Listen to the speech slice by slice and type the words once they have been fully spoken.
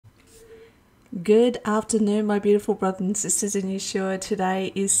Good afternoon, my beautiful brothers and sisters in Yeshua.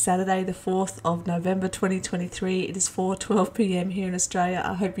 Today is Saturday, the 4th of November 2023. It is 4:12 p.m. here in Australia.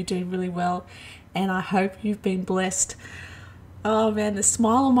 I hope you're doing really well and I hope you've been blessed. Oh man, the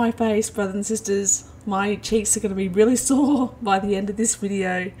smile on my face, brothers and sisters. My cheeks are going to be really sore by the end of this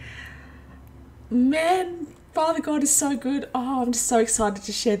video. Man, Father God is so good. Oh, I'm just so excited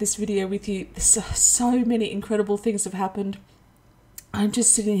to share this video with you. So many incredible things have happened. I'm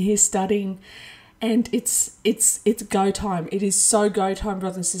just sitting here studying and it's go time. It is so go time,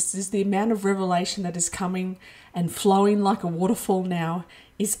 brothers and sisters. The amount of revelation that is coming and flowing like a waterfall now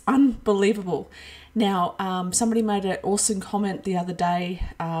is unbelievable. Now, somebody made an awesome comment the other day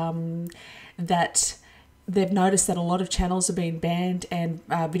that they've noticed that a lot of channels are being banned and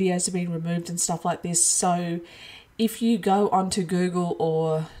videos are being removed and stuff like this. So if you go onto Google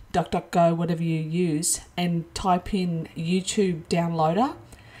or DuckDuckGo, whatever you use, and type in YouTube downloader,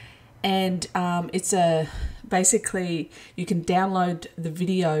 and it's basically you can download the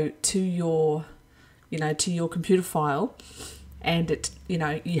video to your computer file, and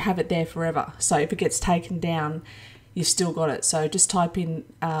you have it there forever. So if it gets taken down, you've still got it. So just type in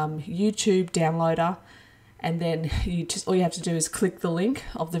YouTube downloader, and then all you have to do is click the link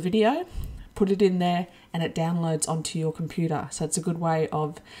of the video, put it in there, and it downloads onto your computer. So it's a good way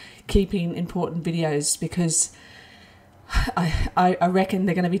of keeping important videos, because I reckon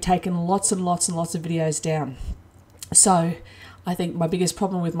they're going to be taking lots and lots and lots of videos down. So I think my biggest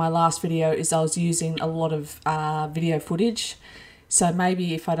problem with my last video is I was using a lot of video footage. So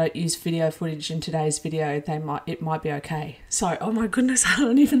maybe if I don't use video footage in today's video, it might be okay. So, oh my goodness, I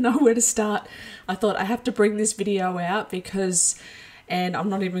don't even know where to start. I thought I have to bring this video out and I'm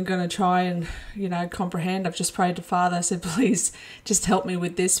not even going to try and, comprehend. I've just prayed to Father. I said, please just help me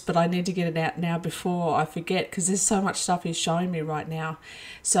with this, but I need to get it out now before I forget, because there's so much stuff He's showing me right now.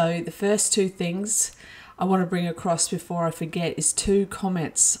 So the first two things I want to bring across before I forget is two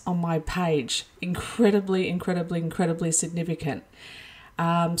comments on my page. Incredibly, incredibly, incredibly significant.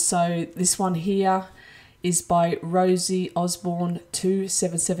 So this one here is by Rosie Osborne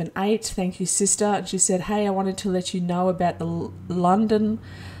 2778. Thank you, sister. And she said, hey, I wanted to let you know about the London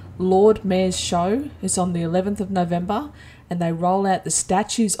Lord Mayor's show. It's on the 11th of November, and they roll out the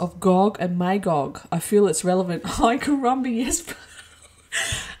statues of Gog and Magog. I feel it's relevant. Hi, Karumba, yes.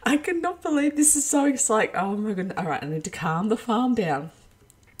 I cannot believe this is so exciting. Oh my goodness. All right, I need to calm the farm down.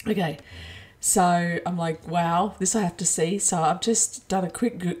 Okay. So I'm like, wow, this I have to see. So I've just done a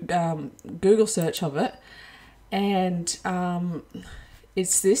quick Google search of it. And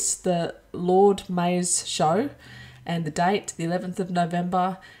it's the Lord Mayor's show. And the date, the 11th of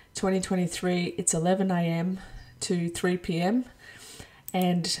November, 2023. It's 11 a.m. to 3 p.m.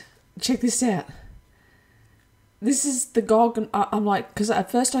 And check this out. This is the Gog, and I'm like, because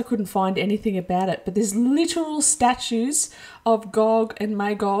at first I couldn't find anything about it. But there's literal statues of Gog and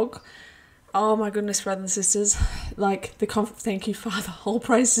Magog. Oh my goodness, brothers and sisters, thank you, Father. All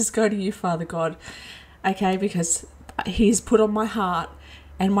praises go to you, Father God. Okay, because He's put on my heart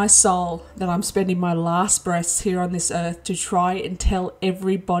and my soul that I'm spending my last breaths here on this earth to try and tell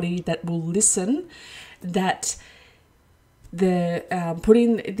everybody that will listen that the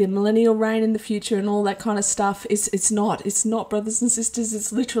putting the millennial reign in the future and all that kind of stuff, it's not, brothers and sisters.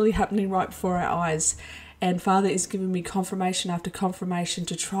 It's literally happening right before our eyes. And Father is giving me confirmation after confirmation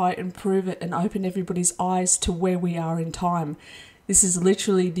to try and prove it and open everybody's eyes to where we are in time. This is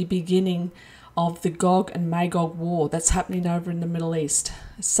literally the beginning of the Gog and Magog war that's happening over in the Middle East.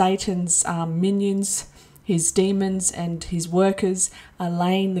 Satan's minions, his demons and his workers are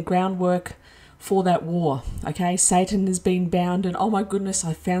laying the groundwork for that war. Okay, Satan is being bound, and oh my goodness,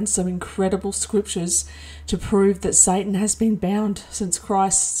 I found some incredible scriptures to prove that Satan has been bound since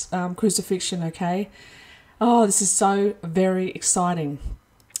Christ's crucifixion. Okay. Oh, this is so very exciting.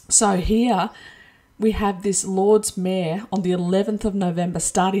 So here we have this Lord's Mayor on the 11th of November,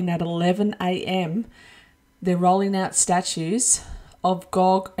 starting at 11 a.m. They're rolling out statues of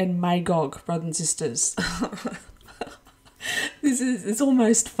Gog and Magog, brothers and sisters. It's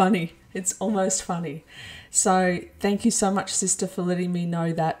almost funny. It's almost funny. So thank you so much, sister, for letting me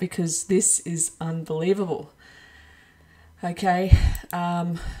know that, because this is unbelievable. Okay,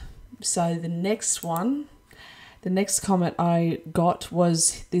 so the next comment I got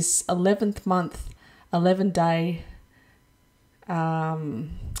was this 11th month, 11th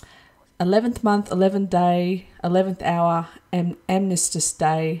month, 11th day, 11th hour, Armistice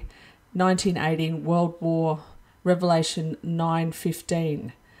Day, 1918, World War, Revelation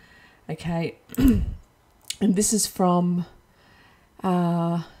 9:15. Okay, and this is from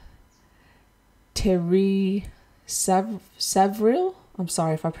Terry Savril. I'm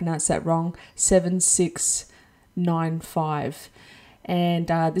sorry if I pronounced that wrong, 7695. And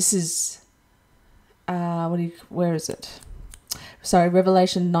this is, where is it? Sorry,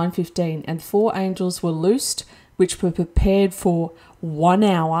 Revelation 9:15. And 4 angels were loosed, which were prepared for 1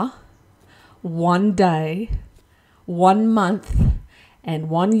 hour, 1 day, 1 month, and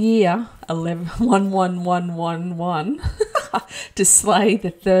 1 year, 11 to slay the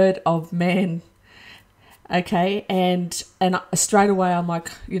third of man. Okay, and straight away I'm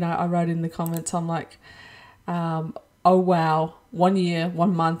like, I wrote in the comments, I'm like, oh wow, 1 year,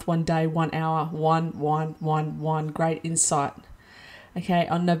 1 month, 1 day, 1 hour, 1, great insight. Okay,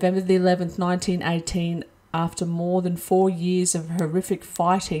 on November the 11th, 1918, after more than 4 years of horrific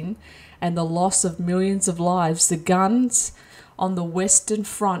fighting and the loss of millions of lives, the guns on the Western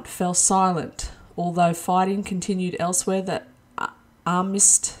Front fell silent, although fighting continued elsewhere. The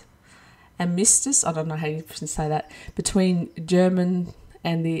armistice, I don't know how you can say that, between German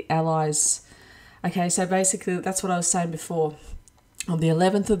and the Allies. Okay, so basically that's what I was saying before. On the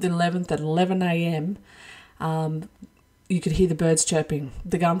 11th of the 11th at 11 a.m., you could hear the birds chirping.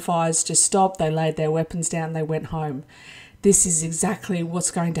 The gunfires just stopped. They laid their weapons down. They went home. This is exactly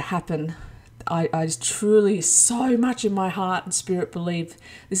what's going to happen. I truly, so much in my heart and spirit, believe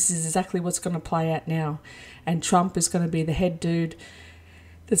this is exactly what's going to play out now. And Trump is going to be the head dude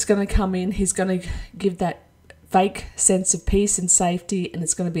that's going to come in. He's going to give that fake sense of peace and safety, and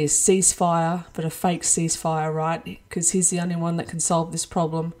it's going to be a ceasefire, but a fake ceasefire, right? Because he's the only one that can solve this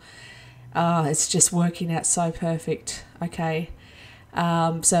problem. It's just working out so perfect. Okay.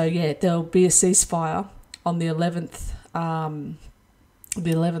 So yeah, there'll be a ceasefire on the 11th,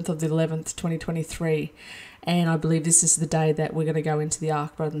 the 11th of the 11th, 2023. And I believe this is the day that we're going to go into the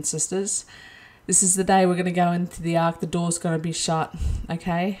ark, brothers and sisters. This is the day we're going to go into the ark. The door's going to be shut.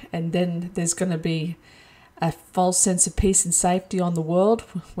 Okay. And then there's going to be a false sense of peace and safety on the world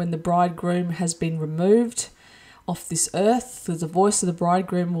when the bridegroom has been removed off this earth. The voice of the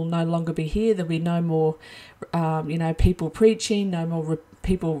bridegroom will no longer be here. There'll be no more, people preaching, no more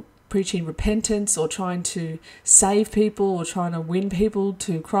people preaching repentance or trying to save people or trying to win people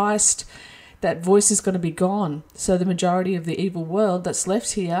to Christ. That voice is going to be gone. So the majority of the evil world that's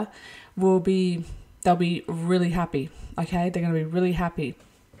left here they'll be really happy. Okay, they're going to be really happy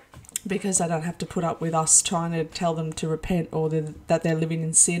because they don't have to put up with us trying to tell them to repent or that they're living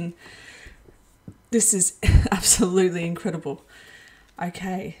in sin. This is absolutely incredible.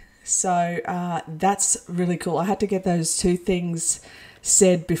 Okay, so that's really cool. I had to get those two things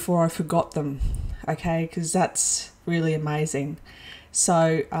said before I forgot them, okay, because that's really amazing.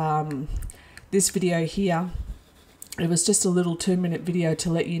 So this video here, it was just a little 2-minute video to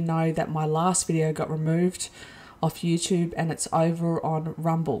let you know that my last video got removed off YouTube and it's over on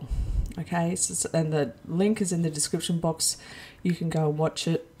Rumble. Okay, and the link is in the description box. You can go and watch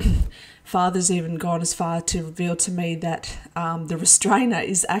it. Father's even gone as far to reveal to me that the restrainer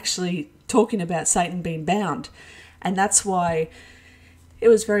is actually talking about Satan being bound. And that's why it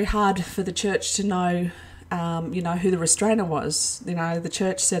was very hard for the church to know, who the restrainer was. The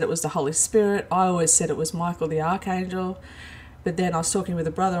church said it was the Holy Spirit. I always said it was Michael the Archangel. But then I was talking with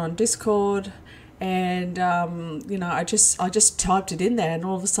a brother on Discord, and I just typed it in there, and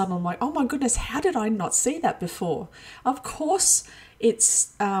all of a sudden I'm like, oh my goodness, how did I not see that before? Of course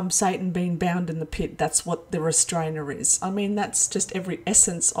it's Satan being bound in the pit. That's what the restrainer is. I mean, that's just every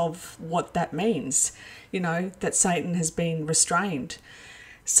essence of what that means, that Satan has been restrained.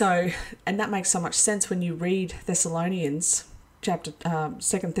 So, and that makes so much sense when you read Thessalonians chapter 2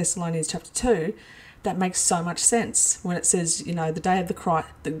 Thessalonians chapter 2. That makes so much sense when it says,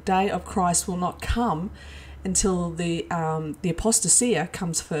 the day of Christ will not come until the apostasia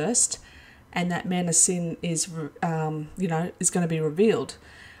comes first, and that man of sin is going to be revealed.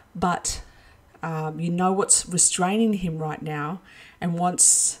 But what's restraining him right now, and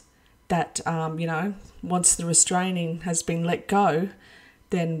once that once the restraining has been let go,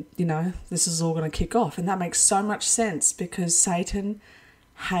 then this is all going to kick off. And that makes so much sense, because Satan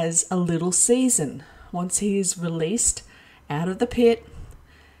has a little season once he is released out of the pit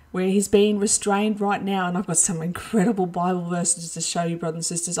where he's being restrained right now. And I've got some incredible Bible verses to show you, brothers and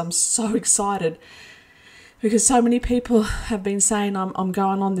sisters. I'm so excited because so many people have been saying I'm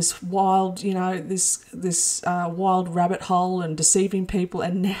going on this wild, this wild rabbit hole and deceiving people.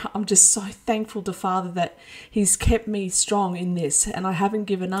 And now I'm just so thankful to Father that he's kept me strong in this, and I haven't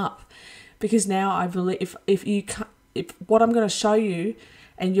given up, because now I believe if what I'm going to show you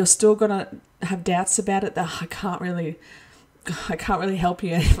and you're still going to have doubts about it, that I can't really help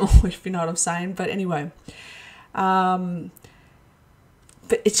you anymore, if you know what I'm saying. But anyway, but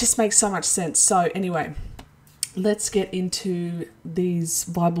it just makes so much sense. So anyway, let's get into these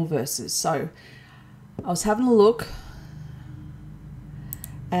Bible verses. So I was having a look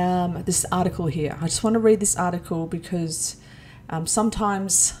at this article here. I just want to read this article because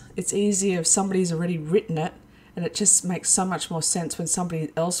sometimes it's easier if somebody's already written it, and it just makes so much more sense when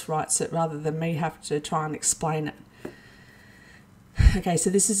somebody else writes it rather than me have to try and explain it. Okay, so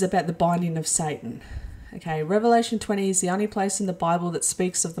this is about the binding of Satan. Okay, Revelation 20 is the only place in the Bible that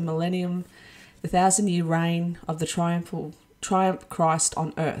speaks of the millennium, the 1,000-year reign of the triumph Christ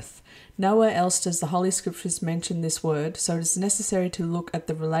on earth. Nowhere else does the Holy Scriptures mention this word, so it is necessary to look at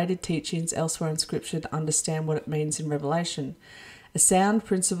the related teachings elsewhere in Scripture to understand what it means in Revelation. A sound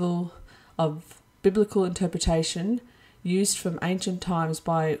principle of biblical interpretation used from ancient times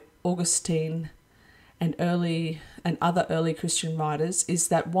by Augustine and other early Christian writers is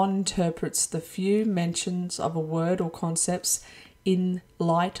that one interprets the few mentions of a word or concepts in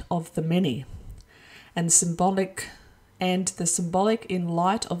light of the many, and the symbolic in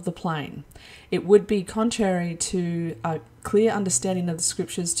light of the plain. It would be contrary to a clear understanding of the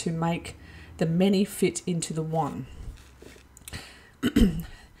Scriptures to make the many fit into the one.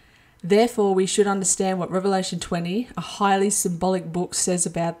 Therefore, we should understand what Revelation 20, a highly symbolic book, says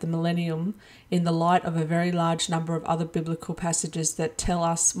about the millennium in the light of a very large number of other biblical passages that tell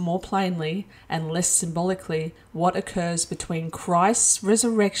us more plainly and less symbolically what occurs between Christ's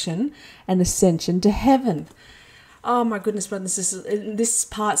resurrection and ascension to heaven. Oh my goodness, brothers and sisters, this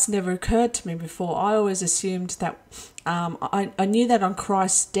part's never occurred to me before. I always assumed that, I knew that on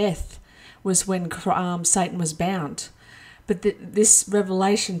Christ's death was when Satan was bound. But this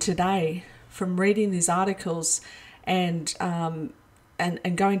revelation today, from reading these articles and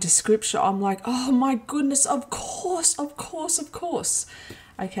going to Scripture, I'm like, oh my goodness, of course.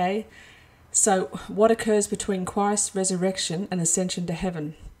 Okay, so what occurs between Christ's resurrection and ascension to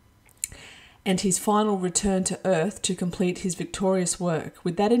heaven and his final return to earth to complete his victorious work?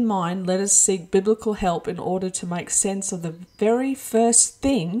 With that in mind, let us seek biblical help in order to make sense of the very first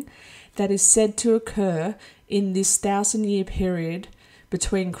thing that is said to occur in this 1,000-year period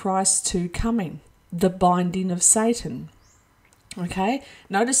between Christ's two coming, the binding of Satan. Okay,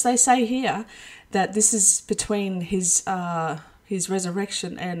 notice they say here that this is between his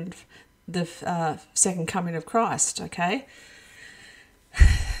resurrection and the second coming of Christ. Okay,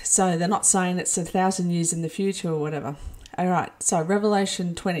 so they're not saying it's 1,000 years in the future or whatever. All right, so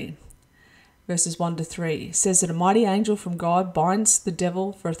Revelation 20. Verses 1 to 3 says that a mighty angel from God binds the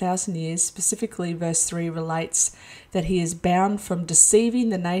devil for 1,000 years. Specifically, verse 3 relates that he is bound from deceiving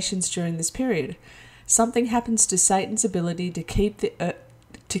the nations during this period. Something happens to Satan's ability to keep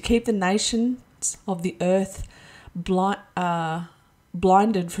the nations of the earth blinded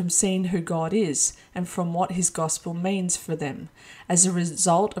from seeing who God is and from what his gospel means for them. As a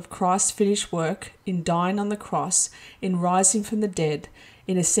result of Christ's finished work in dying on the cross, in rising from the dead,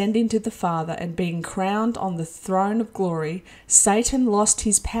 in ascending to the Father and being crowned on the throne of glory, Satan lost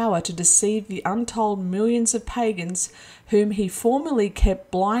his power to deceive the untold millions of pagans whom he formerly kept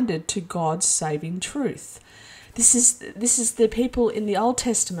blinded to God's saving truth. This is the people in the Old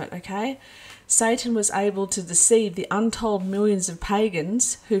Testament, okay? Satan was able to deceive the untold millions of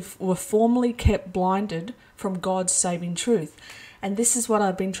pagans who were formerly kept blinded from God's saving truth. And this is what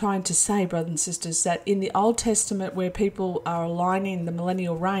I've been trying to say, brothers and sisters, that in the Old Testament where people are aligning the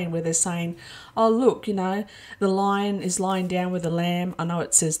millennial reign, where they're saying, oh, look, the lion is lying down with the lamb. I know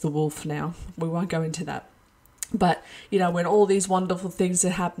it says the wolf now. We won't go into that. But, when all these wonderful things are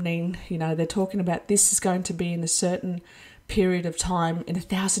happening, they're talking about this is going to be in a certain period of time, in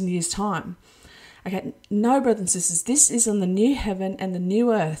 1,000 years' time. Okay, no, brothers and sisters, this is on the new heaven and the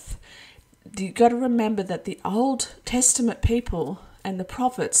new earth. You've got to remember that the Old Testament people and the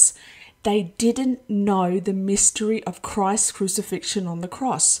prophets, they didn't know the mystery of Christ's crucifixion on the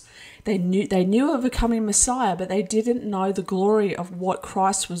cross. They knew of a coming Messiah, but they didn't know the glory of what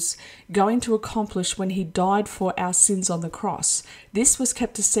Christ was going to accomplish when he died for our sins on the cross. This was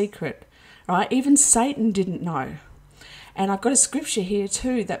kept a secret, right? Even Satan didn't know. And I've got a scripture here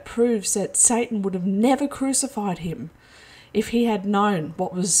too that proves that Satan would have never crucified him if he had known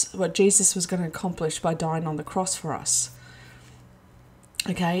what Jesus was going to accomplish by dying on the cross for us.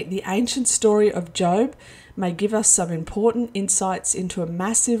 Okay, the ancient story of Job may give us some important insights into a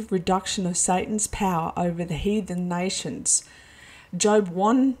massive reduction of Satan's power over the heathen nations. Job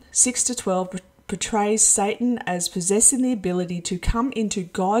 1, 6-12 portrays Satan as possessing the ability to come into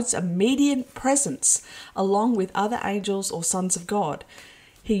God's immediate presence along with other angels or sons of God.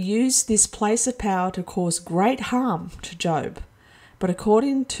 He used this place of power to cause great harm to Job. But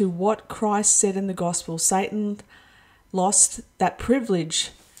according to what Christ said in the gospel, Satan lost that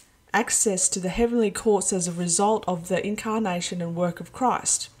privilege access to the heavenly courts as a result of the incarnation and work of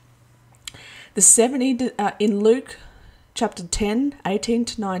Christ. The 70 in Luke chapter 10, 18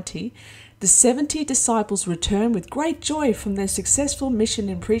 to 90, the 70 disciples returned with great joy from their successful mission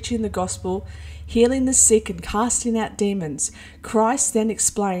in preaching the gospel, healing the sick and casting out demons. Christ then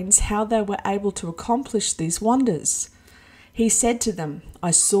explains how they were able to accomplish these wonders. He said to them,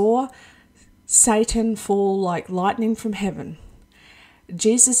 "I saw Satan fall like lightning from heaven."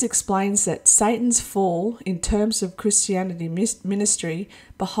 Jesus explains that Satan's fall, in terms of Christianity ministry,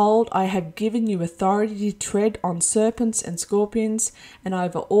 "Behold, I have given you authority to tread on serpents and scorpions and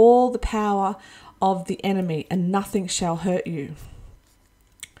over all the power of the enemy, and nothing shall hurt you."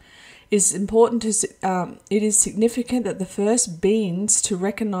 It is significant that the first beings to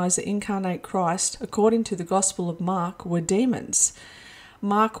recognize the incarnate Christ, according to the Gospel of Mark, were demons.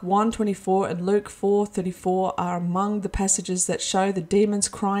 Mark 1:24 and Luke 4:34 are among the passages that show the demons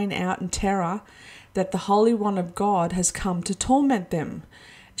crying out in terror that the Holy One of God has come to torment them.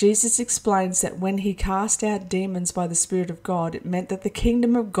 Jesus explains that when he cast out demons by the Spirit of God, it meant that the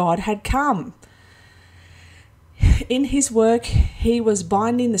kingdom of God had come. In his work, he was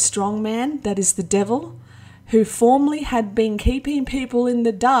binding the strong man, that is the devil, who formerly had been keeping people in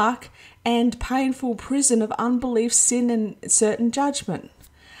the dark and painful prison of unbelief, sin, and certain judgment.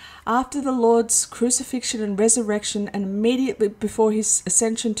 After the Lord's crucifixion and resurrection, and immediately before his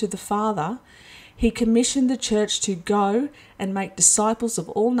ascension to the Father, he commissioned the church to go and make disciples of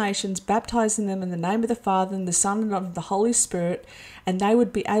all nations, baptizing them in the name of the Father and the Son and of the Holy Spirit, and they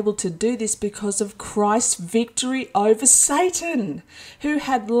would be able to do this because of Christ's victory over Satan, who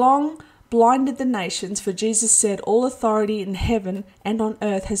had long blinded the nations, for Jesus said, "All authority in heaven and on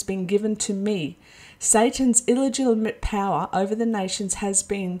earth has been given to me." Satan's illegitimate power over the nations has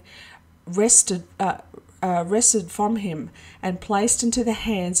been wrested from him and placed into the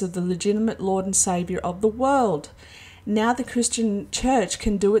hands of the legitimate Lord and Saviour of the world. Now the Christian church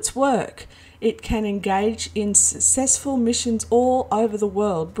can do its work. It can engage in successful missions all over the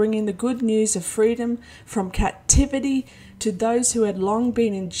world, bringing the good news of freedom from captivity to those who had long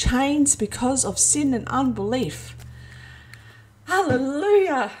been in chains because of sin and unbelief.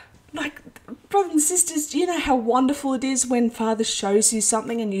 Hallelujah! Like, brothers and sisters, do you know how wonderful it is when Father shows you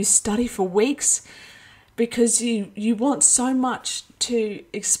something and you study for weeks because you want so much to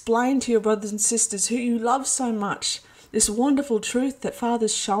explain to your brothers and sisters who you love so much, this wonderful truth that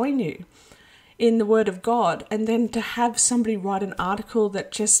Father's showing you in the Word of God, and then to have somebody write an article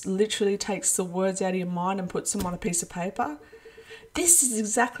that just literally takes the words out of your mind and puts them on a piece of paper. This is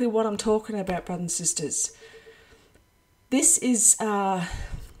exactly what I'm talking about, brothers and sisters. This is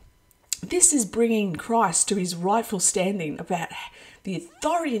bringing Christ to his rightful standing about the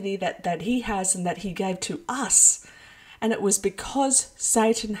authority that he has and that he gave to us. And it was because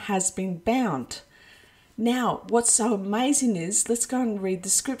Satan has been bound. Now, what's so amazing is, let's go and read the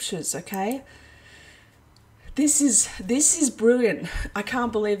scriptures, okay? This is brilliant. I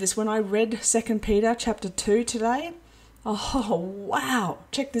can't believe this. When I read 2 Peter chapter 2 today, oh, wow.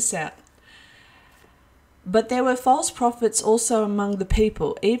 Check this out. "But there were false prophets also among the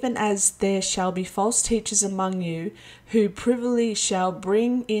people, even as there shall be false teachers among you, who privily shall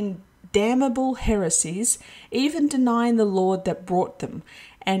bring in damnable heresies, even denying the Lord that brought them,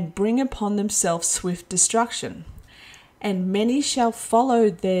 and bring upon themselves swift destruction. And many shall follow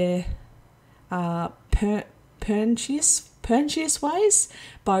their pernicious ways,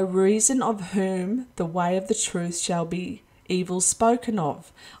 by reason of whom the way of the truth shall be evil spoken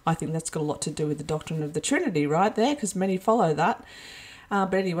of." I think that's got a lot to do with the doctrine of the Trinity right there, because many follow that.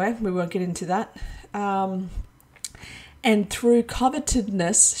 But anyway, we won't get into that. "And through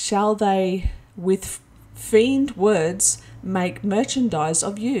covetousness shall they with feigned words make merchandise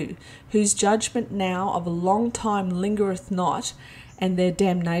of you, whose judgment now of a long time lingereth not, and their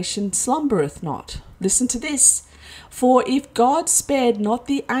damnation slumbereth not." Listen to this. "For if God spared not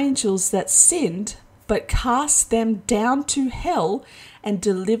the angels that sinned, but cast them down to hell, and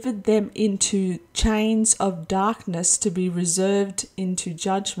delivered them into chains of darkness to be reserved into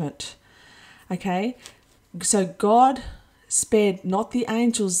judgment." Okay? So God spared not the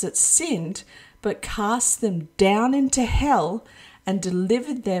angels that sinned, but cast them down into hell and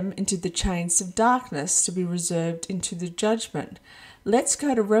delivered them into the chains of darkness to be reserved into the judgment. Let's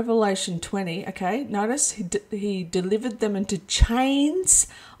go to Revelation 20, okay? Notice he delivered them into chains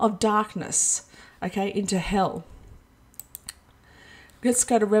of darkness, okay, into hell. Let's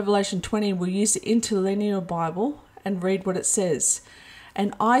go to Revelation 20. We'll use the Interlinear Bible and read what it says.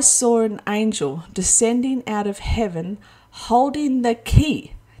 "And I saw an angel descending out of heaven, holding the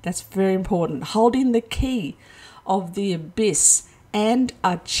key." That's very important. "Holding the key of the abyss and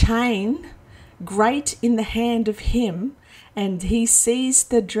a chain great in the hand of him, and he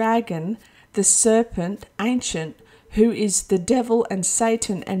seized the dragon, the serpent, ancient, who is the devil and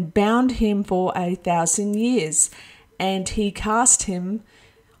Satan, and bound him for 1,000 years. And he cast him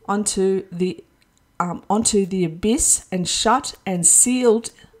onto the abyss, and shut and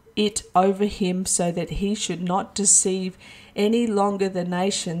sealed it over him, so that he should not deceive any longer the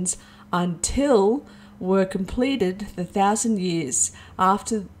nations, until were completed the 1,000 years.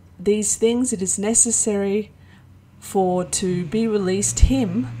 After these things it is necessary for to be released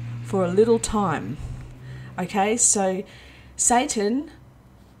him for a little time. Okay, so Satan,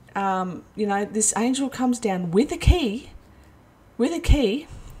 this angel comes down with a key.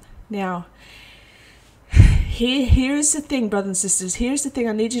 Now, here is the thing, brothers and sisters. Here's the thing.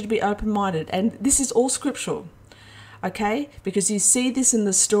 I need you to be open-minded, and this is all scriptural. Okay, because you see this in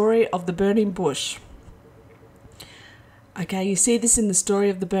the story of the burning bush. Okay, you see this in the story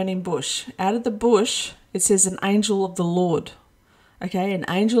of the burning bush. Out of the bush, it says an angel of the Lord. Okay, an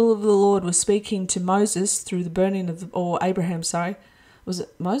angel of the Lord was speaking to Moses through the burning of or Abraham, sorry. Was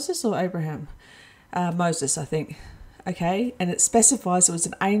it Moses or Abraham? Moses, I think. Okay, and it specifies it was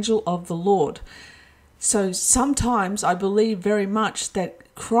an angel of the Lord. So sometimes I believe very much that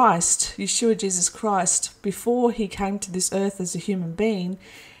Christ, Yeshua Jesus Christ, before he came to this earth as a human being,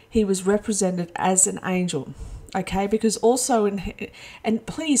 he was represented as an angel. Okay, because also, and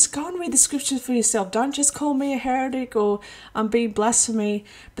please go and read the scriptures for yourself. Don't just call me a heretic or I'm being blasphemy,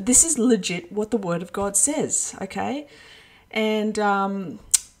 but this is legit what the word of God says, okay? And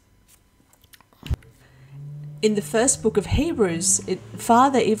in the first book of Hebrews,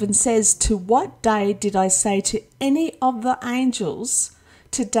 Father even says, "To what day did I say to any of the angels,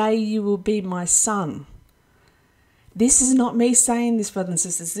 today you will be my son?" This is not me saying this, brothers and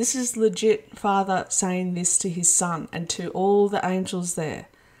sisters. This is legit Father saying this to his son and to all the angels there.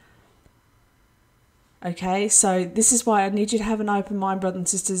 Okay, so this is why I need you to have an open mind, brothers and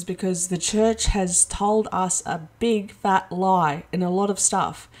sisters, because the church has told us a big fat lie in a lot of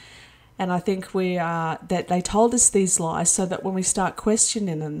stuff. And I think that they told us these lies so that when we start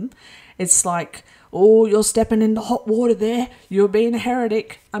questioning them, it's like, oh, you're stepping into hot water there, you're being a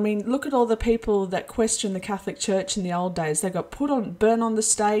heretic. I mean, look at all the people that questioned the Catholic Church in the old days. They got burnt on the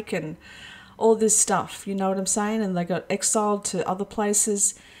stake and all this stuff, you know what I'm saying? And they got exiled to other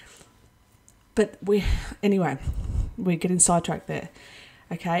places. But anyway, we're getting sidetracked there.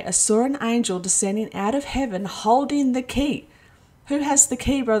 Okay, I saw an angel descending out of heaven holding the key. Who has the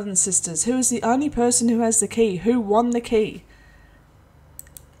key, brothers and sisters? Who is the only person who has the key? Who won the key?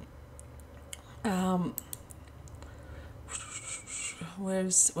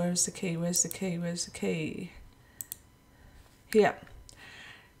 Where's the key? Where's the key? Where's the key? Here.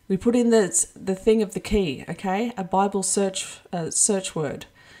 We put in the thing of the key, okay? A Bible search word.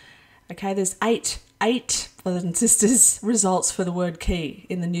 Okay, there's eight brothers and sisters results for the word key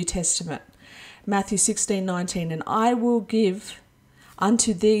in the New Testament. Matthew 16:19, and I will give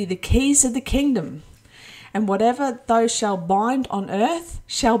unto thee the keys of the kingdom, and whatever thou shalt bind on earth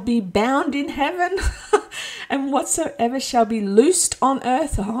shall be bound in heaven, and whatsoever shall be loosed on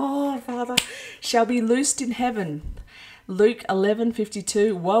earth, Father, shall be loosed in heaven. Luke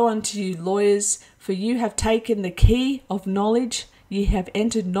 11:52, woe unto you, lawyers, for you have taken the key of knowledge, ye have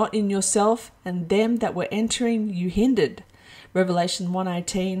entered not in yourself, and them that were entering you hindered. Revelation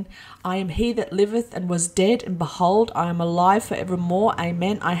 1:18, I am he that liveth and was dead, and behold, I am alive for evermore.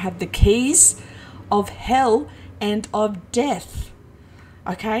 Amen. I have the keys of hell and of death.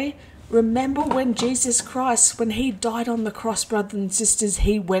 Okay? Remember when Jesus Christ, when he died on the cross, brothers and sisters,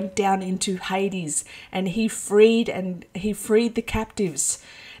 he went down into Hades and he freed the captives.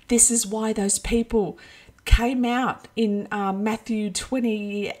 This is why those people came out in Matthew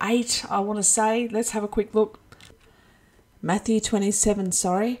 28, I want to say. Let's have a quick look. Matthew 27,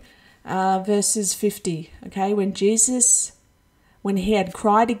 verses 50. Okay, when he had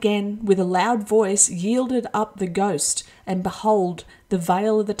cried again with a loud voice, yielded up the ghost, and behold, the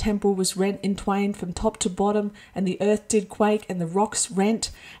veil of the temple was rent in twain from top to bottom, and the earth did quake, and the rocks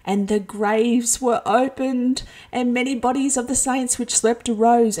rent, and the graves were opened, and many bodies of the saints which slept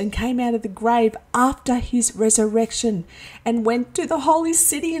arose, and came out of the grave after his resurrection, and went to the holy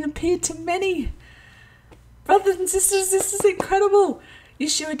city, and appeared to many. Brothers and sisters, this is incredible.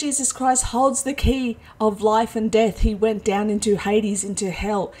 Yeshua Jesus Christ holds the key of life and death. He went down into Hades, into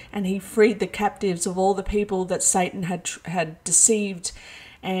hell, and he freed the captives of all the people that Satan had deceived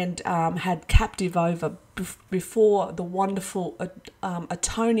and had captive over before the wonderful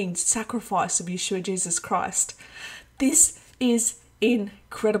atoning sacrifice of Yeshua Jesus Christ. This is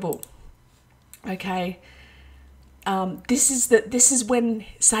incredible. Okay. this is when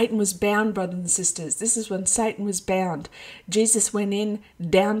Satan was bound, brothers and sisters. This is when Satan was bound. Jesus went in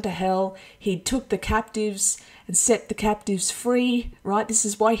down to hell. He took the captives and set the captives free, right? This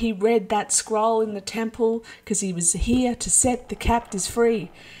is why he read that scroll in the temple, because he was here to set the captives free.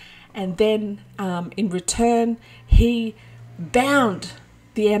 And then in return, he bound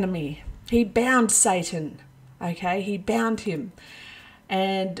the enemy. He bound Satan, okay? He bound him.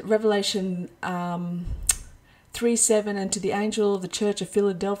 And Revelation 3:7, and to the angel of the church of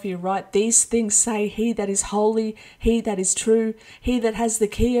Philadelphia write, these things say he that is holy, he that is true, he that has the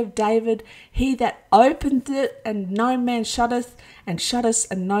key of David, he that opened it and no man shutteth, and shutteth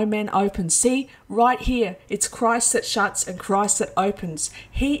and no man opens. See, right here, it's Christ that shuts and Christ that opens.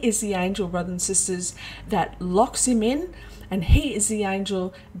 He is the angel, brothers and sisters, that locks him in, and he is the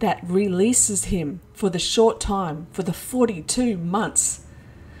angel that releases him for the short time, for the 42 months.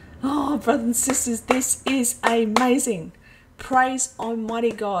 Oh, brothers and sisters, this is amazing. Praise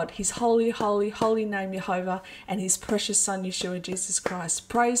Almighty God, his holy, holy, holy name, Jehovah, and his precious Son, Yeshua, Jesus Christ.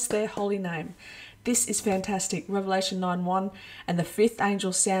 Praise their holy name. This is fantastic. Revelation 9:1, and the fifth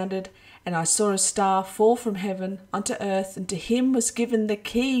angel sounded, and I saw a star fall from heaven unto earth, and to him was given the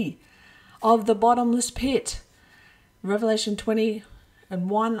key of the bottomless pit. Revelation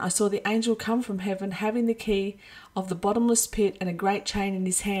 20:1, I saw the angel come from heaven, having the key of the bottomless pit and a great chain in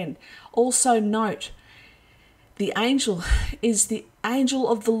his hand. Also note, the angel is the angel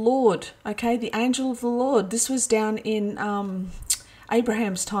of the Lord, okay? The angel of the Lord. This was down in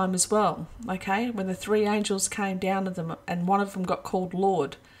Abraham's time as well, okay? When the three angels came down to them, and one of them got called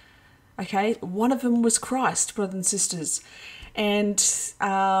Lord, okay? One of them was Christ, brothers and sisters. And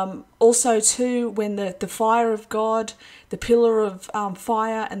also too, when the fire of God, the pillar of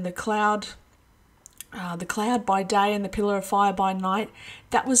fire and the cloud by day and the pillar of fire by night,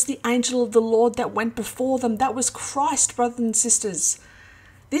 that was the angel of the Lord that went before them. That was Christ, brothers and sisters.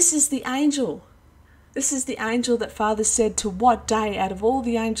 This is the angel. This is the angel that Father said, to what day out of all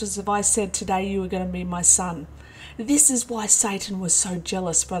the angels have I said, today you are going to be my son? This is why Satan was so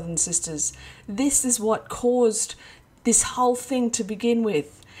jealous, brothers and sisters. This is what caused this whole thing to begin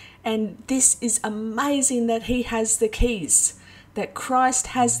with. And this is amazing that he has the keys, that Christ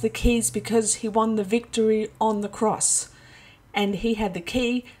has the keys, because he won the victory on the cross. And he had the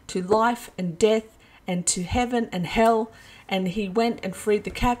key to life and death and to heaven and hell. And he went and freed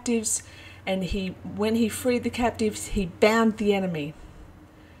the captives. And when he freed the captives, he bound the enemy.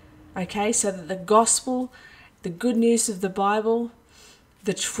 Okay, so that the gospel, the good news of the Bible,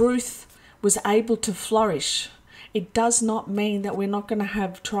 the truth was able to flourish. It does not mean that we're not going to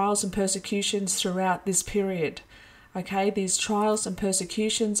have trials and persecutions throughout this period. Okay, these trials and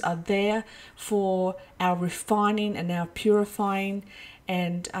persecutions are there for our refining and our purifying,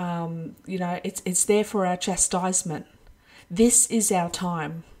 and it's there for our chastisement. This is our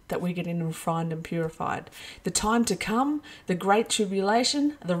time that we're getting refined and purified. The time to come, the great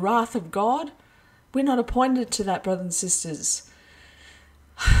tribulation, the wrath of God, we're not appointed to that, brothers and sisters.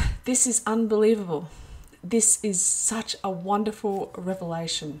 This is unbelievable. This is such a wonderful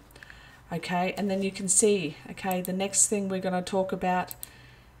revelation. Okay, and then you can see, okay, the next thing we're going to talk about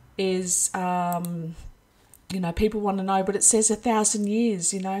is, people want to know, but it says 1,000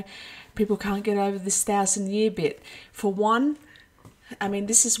 years, people can't get over this 1,000-year bit. For one,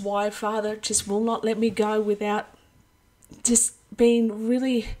 this is why Father just will not let me go without just being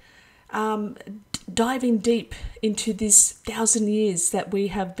really diving deep into this 1,000 years that we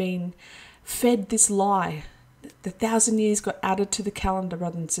have been fed this lie. The 1,000 years got added to the calendar,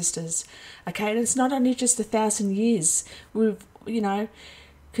 brothers and sisters. Okay, and it's not only just 1,000 years.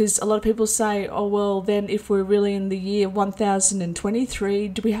 Because a lot of people say, oh, well, then if we're really in the year 1023,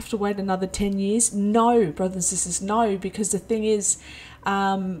 do we have to wait another 10 years? No, brothers and sisters, no, because the thing is,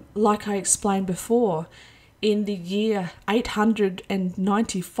 like I explained before, in the year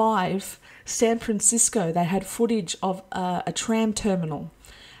 895, San Francisco, they had footage of a tram terminal.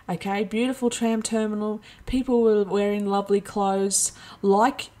 Okay, beautiful tram terminal. People were wearing lovely clothes,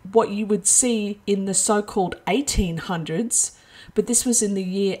 like what you would see in the so-called 1800s, but this was in the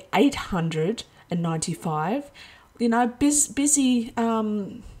year 895. Busy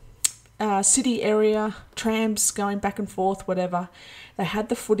city area, trams going back and forth, whatever. They had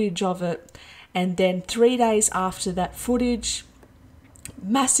the footage of it, and then 3 days after that footage,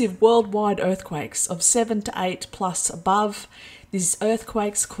 massive worldwide earthquakes of 7 to 8 plus above. These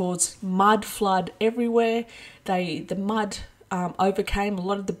earthquakes caused mud flood everywhere. The mud overcame a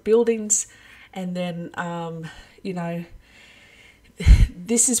lot of the buildings, and then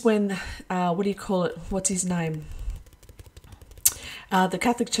this is when what's his name? The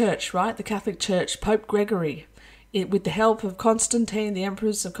Catholic Church, right? The Catholic Church, Pope Gregory, with the help of Constantine, the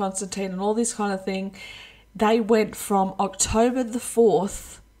emperors of Constantine and all this kind of thing, they went from October the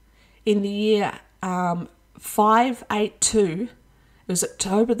 4th in the year 582. It was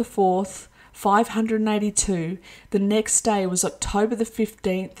October the 4th, 582. The next day was October the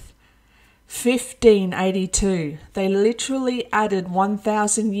 15th, 1582. They literally added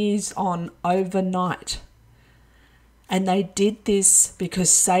 1,000 years on overnight. And they did this because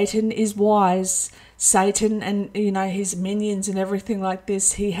Satan is wise. Satan and, his minions and everything like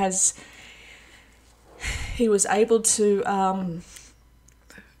this, he was able to,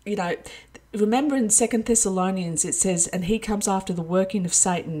 remember in 2 Thessalonians it says, and he comes after the working of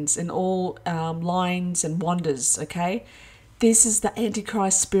Satan's and all lyings and wonders, okay? This is the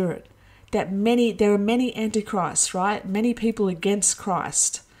Antichrist spirit. There are many Antichrists, right? Many people against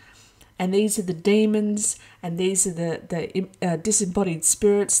Christ. And these are the demons, and these are the disembodied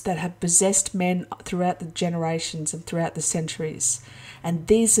spirits that have possessed men throughout the generations and throughout the centuries. And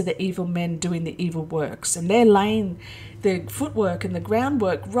these are the evil men doing the evil works. And they're laying the footwork and the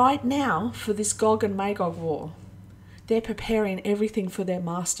groundwork right now for this Gog and Magog war. They're preparing everything for their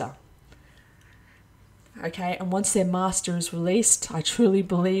master. Okay, and once their master is released, I truly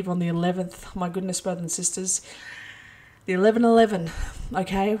believe on the 11th, my goodness, brothers and sisters, the 11/11,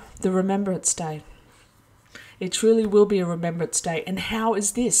 okay, the Remembrance Day. It truly will be a Remembrance Day. And how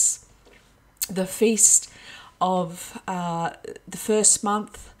is this? The feast of the first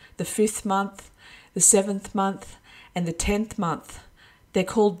month, the 5th month, the 7th month, and the 10th month. They're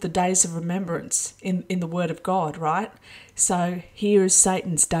called the days of remembrance in the Word of God, right? So here is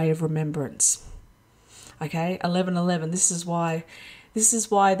Satan's day of remembrance. Okay, 11/11. This is why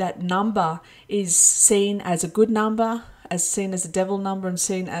that number is seen as a good number, as seen as a devil number, and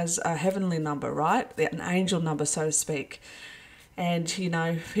seen as a heavenly number, right? An angel number, so to speak. And,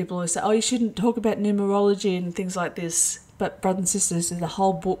 people always say, oh, you shouldn't talk about numerology and things like this. But, brothers and sisters, there's a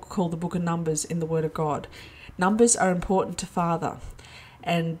whole book called the Book of Numbers in the Word of God. Numbers are important to Father.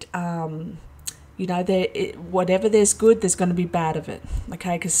 And, whatever there's good, there's going to be bad of it.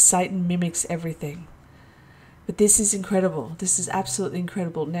 Okay, because Satan mimics everything. But this is incredible. This is absolutely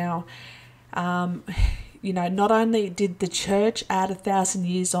incredible. Now, not only did the church add 1,000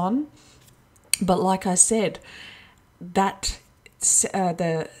 years on, but like I said, that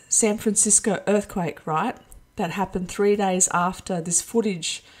the San Francisco earthquake, right? That happened 3 days after this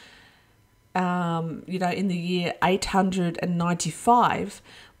footage, in the year 895,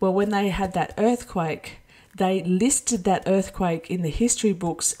 well, when they had that earthquake, they listed that earthquake in the history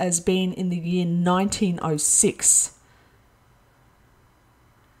books as being in the year 1906.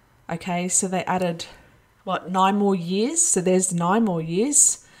 Okay, so they added, 9 more years? So there's 9 more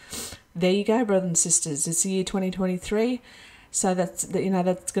years. There you go, brothers and sisters. It's the year 2023. So that's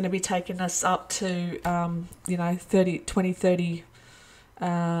going to be taking us up to 2032.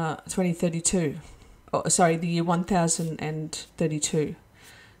 The year 1032,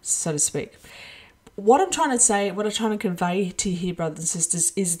 so to speck. What I'm trying to convey to you here, brothers and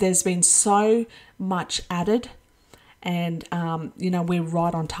sisters, is there's been so much added, and we're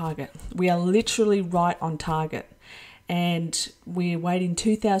right on target. We are literally right on target. And we're waiting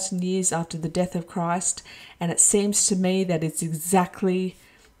 2,000 years after the death of Christ, and it seems to me that it's exactly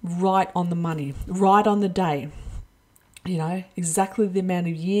right on the money, right on the day. Exactly the amount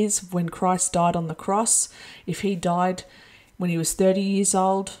of years when Christ died on the cross. If he died when he was 30 years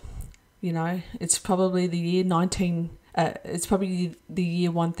old, it's probably the year 1090. It's probably the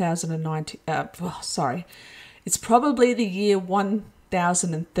year 1090. It's probably the year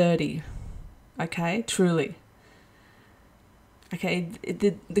 1030. Okay, truly. Okay,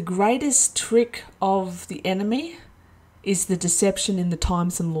 the greatest trick of the enemy is the deception in the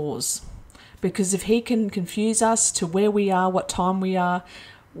times and laws. Because if he can confuse us to where we are, what time we are,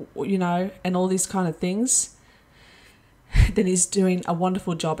 and all these kind of things, then he's doing a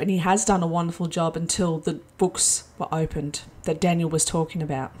wonderful job. And he has done a wonderful job until the books were opened that Daniel was talking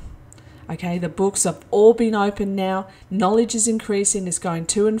about. Okay, the books have all been opened now. Knowledge is increasing, it's going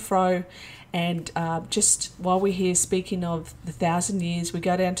to and fro. And just while we're here speaking of the 1,000 years, we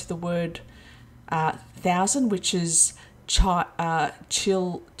go down to the word 1,000, which is Chiliah.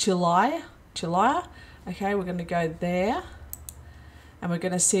 Okay, we're going to go there, and we're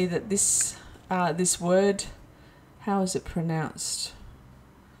going to see that this word, how is it pronounced?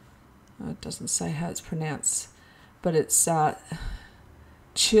 Oh, it doesn't say how it's pronounced, but it's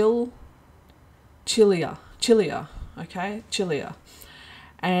Chilia. Okay, Chilia.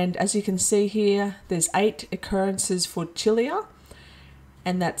 And as you can see here, there's 8 occurrences for Chilia,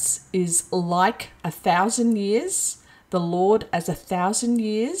 and is like 1,000 years, the Lord as 1,000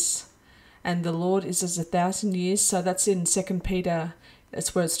 years, and the Lord is as 1,000 years. So that's in 2 Peter.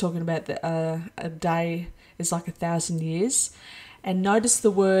 That's where it's talking about a day is like 1,000 years. And notice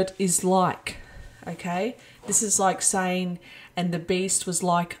the word is like, okay? This is like saying, and the beast was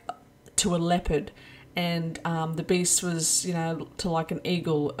like to a leopard, and the beast was, to like an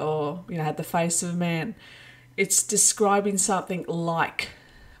eagle, or, had the face of a man. It's describing something like.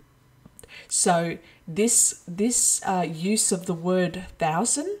 So this use of the word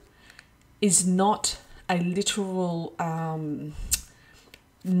 1,000 is not a literal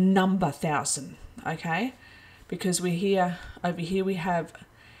number 1,000, okay? Because over here we have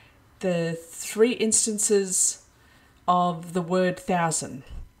the 3 instances of the word 1,000.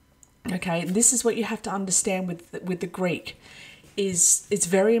 Okay, and this is what you have to understand with the Greek. Is it's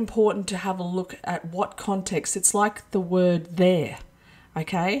very important to have a look at what context. It's like the word there.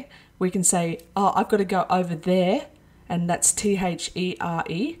 Okay, we can say, oh, I've got to go over there, and that's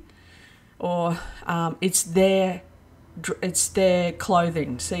THERE, or it's their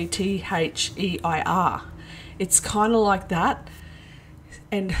clothing, CTHEIR. It's kind of like that.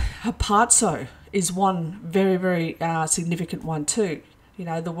 And harpazo is one very, very significant one too.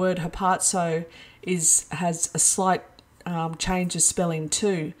 The word harpazo has a slight change of spelling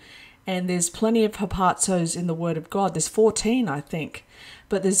too. And there's plenty of harpazos in the Word of God. There's 14, I think.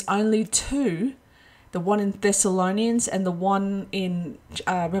 But there's only 2, the one in Thessalonians and the one in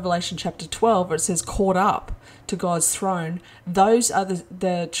Revelation chapter 12, where it says caught up to God's throne. Those are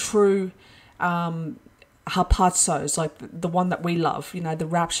the true harpazos, like the one that we love, the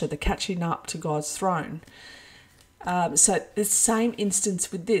rapture, the catching up to God's throne. So the same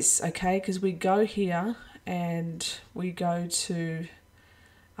instance with this, okay, because we go here and we go to,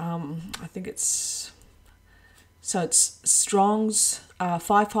 I think it's Strong's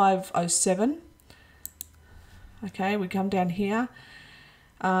 5507. Okay, we come down here.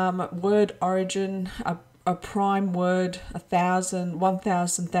 Word origin, a prime word, 1,000,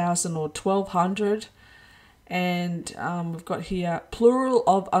 1,000, 1,000, or 1,200. And we've got here plural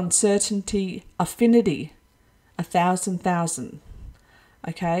of uncertainty, affinity, 1,000, 1,000.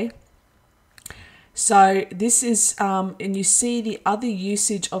 Okay. So this is, and you see the other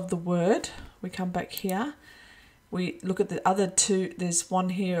usage of the word. We come back here. We look at the other 2. There's one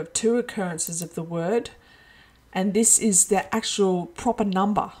here of 2 occurrences of the word. And this is the actual proper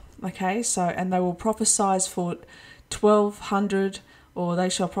number. Okay. So, and they will prophesy for 1,200, or they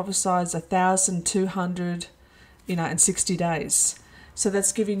shall prophesy 1,200, in 60 days. So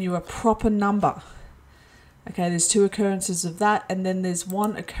that's giving you a proper number. Okay, there's 2 occurrences of that, and then there's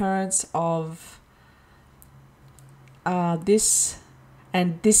 1 occurrence of this,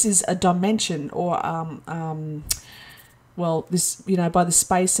 and this is a dimension, or this, by the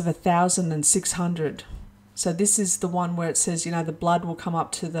space of 1,600. So this is the one where it says, the blood will come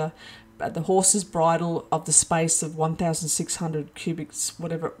up to the horse's bridle of the space of 1,600 cubits,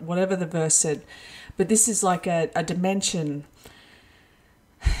 whatever the verse said. But this is like a dimension.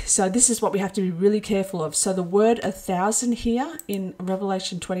 So this is what we have to be really careful of. So the word 1,000 here in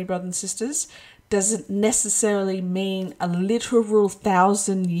Revelation 20, brothers and sisters, doesn't necessarily mean a literal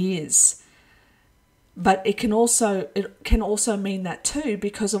 1,000 years. But it can also mean that too,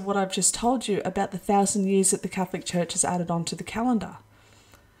 because of what I've just told you about the 1,000 years that the Catholic Church has added onto the calendar.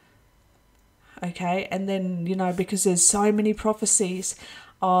 Okay, and then, because there's so many prophecies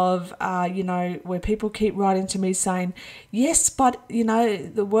of, where people keep writing to me saying, yes, but,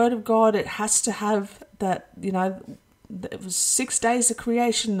 the Word of God, it has to have that, it was 6 days of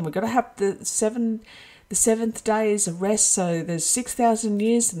creation, and we've got to have the seventh day is a rest, so there's 6,000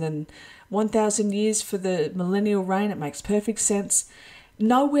 years, and then 1,000 years for the millennial reign. It makes perfect sense.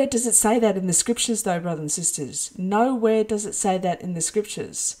 Nowhere does it say that in the scriptures, though, brothers and sisters. Nowhere does it say that in the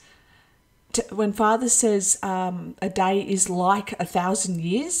scriptures. When Father says a day is like 1,000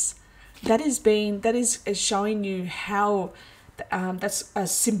 years, that is showing you how that's a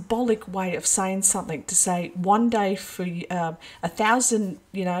symbolic way of saying something. To say one day for 1,000,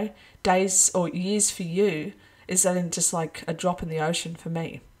 days or years for you is then just like a drop in the ocean for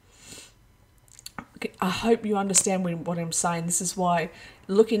me. I hope you understand what I'm saying. This is why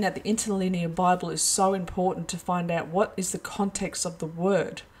looking at the interlinear Bible is so important, to find out what is the context of the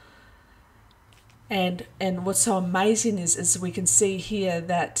word. And what's so amazing is we can see here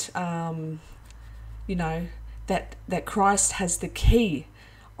that, that Christ has the key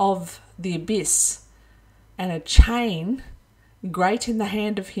of the abyss, and a chain great in the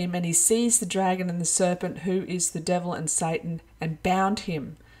hand of him, and he seized the dragon and the serpent, who is the devil and Satan, and bound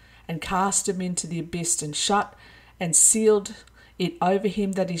him, and cast him into the abyss, and shut and sealed it over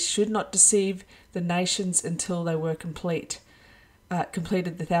him, that he should not deceive the nations until they were complete.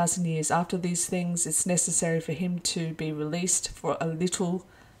 completed the 1,000 years. After these things, it's necessary for him to be released for a little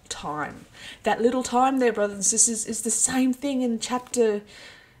time. That little time there, brothers and sisters, is the same thing in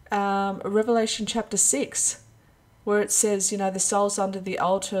Revelation chapter 6, where it says, the souls under the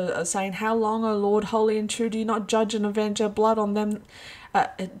altar are saying, "How long, O Lord, holy and true, do you not judge and avenge our blood on them,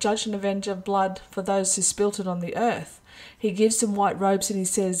 judge and avenge our blood for those who spilt it on the earth?" He gives them white robes and he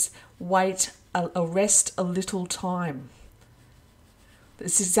says, "Wait, rest a little time."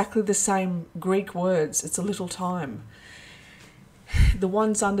 It's exactly the same Greek words. It's a little time. The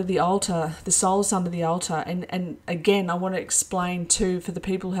ones under the altar, the souls under the altar, and again, I want to explain too for the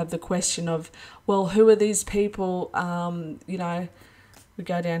people who have the question of, well, who are these people? We go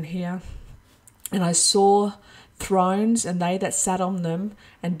down here, and I saw thrones, and they that sat on them,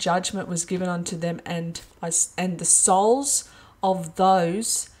 and judgment was given unto them, and the souls of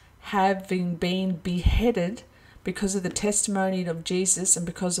those having been beheaded because of the testimony of Jesus and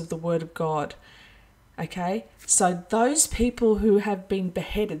because of the word of God. Okay, so those people who have been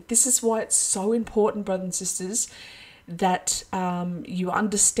beheaded, this is why it's so important, brothers and sisters, that you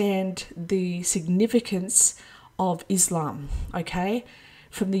understand the significance of Islam. Okay,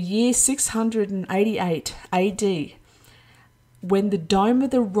 from the year 688 AD, when the Dome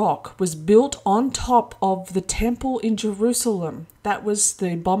of the Rock was built on top of the temple in Jerusalem, that was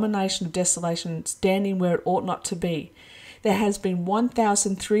the abomination of desolation, standing where it ought not to be. There has been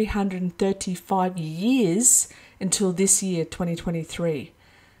 1,335 years until this year, 2023.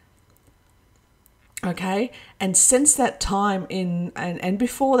 Okay, and since that time and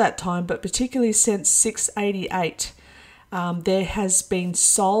before that time, but particularly since 688, there has been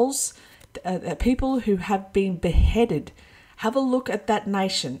souls, people who have been beheaded. Have a look at that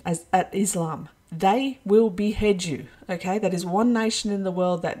nation, at Islam. They will behead you, okay? That is one nation in the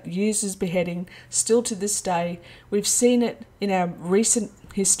world that uses beheading still to this day. We've seen it in our recent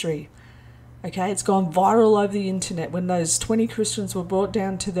history, okay? It's gone viral over the internet when those 20 Christians were brought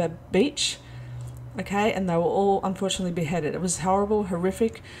down to the beach, okay? And they were all unfortunately beheaded. It was horrible,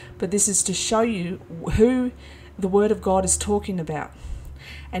 horrific, but this is to show you who the Word of God is talking about.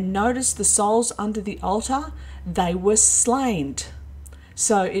 And notice the souls under the altar, they were slain.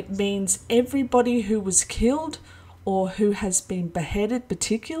 So it means everybody who was killed or who has been beheaded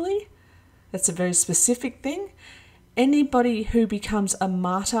particularly, that's a very specific thing. Anybody who becomes a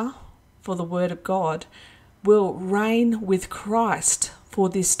martyr for the word of God will reign with Christ for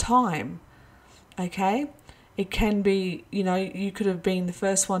this time. Okay? It can be, you could have been the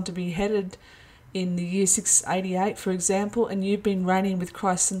first one to be beheaded in the year 688, for example, and you've been reigning with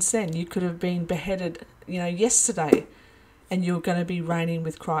Christ since then. You could have been beheaded, yesterday, and you're going to be reigning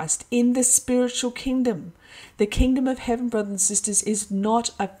with Christ in the spiritual kingdom. The kingdom of heaven, brothers and sisters, is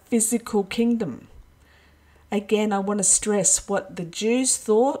not a physical kingdom. Again, I want to stress what the Jews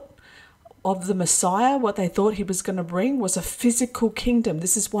thought of the Messiah, what they thought he was going to bring, was a physical kingdom.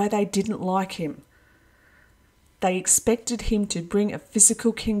 This is why they didn't like him. They expected him to bring a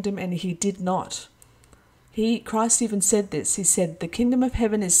physical kingdom, and he did not. Christ even said this. He said, "The kingdom of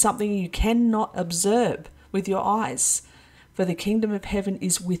heaven is something you cannot observe with your eyes, for the kingdom of heaven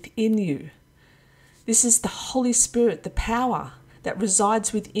is within you." This is the Holy Spirit, the power that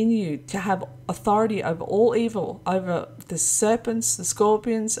resides within you to have authority over all evil, over the serpents, the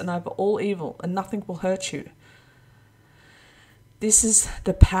scorpions, and over all evil, and nothing will hurt you. This is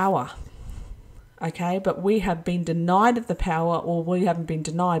the power. Okay, but we have been denied of the power, or we haven't been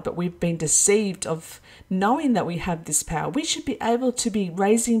denied, but we've been deceived of knowing that we have this power. We should be able to be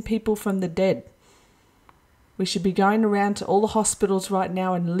raising people from the dead. We should be going around to all the hospitals right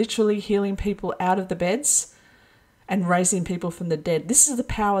now and literally healing people out of the beds and raising people from the dead. This is the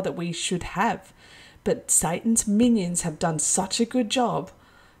power that we should have. But Satan's minions have done such a good job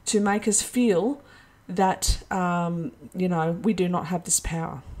to make us feel that, we do not have this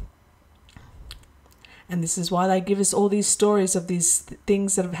power. And this is why they give us all these stories of these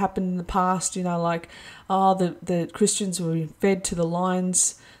things that have happened in the past, the Christians were fed to the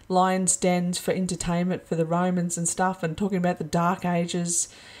lions' dens for entertainment for the Romans and stuff, and talking about the Dark Ages,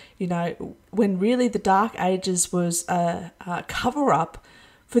 when really the Dark Ages was a cover-up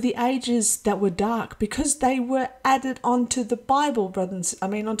for the ages that were dark, because they were added onto the Bible,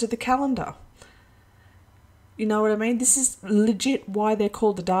 onto the calendar. You know what I mean? This is legit why they're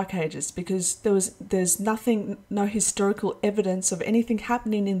called the Dark Ages, because there's no historical evidence of anything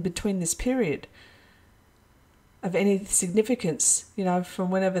happening in between this period of any significance,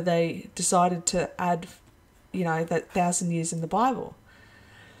 from whenever they decided to add, that 1,000 years in the Bible.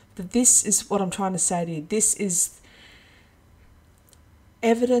 But this is what I'm trying to say to you. This is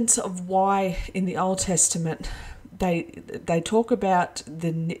evidence of why in the Old Testament they talk about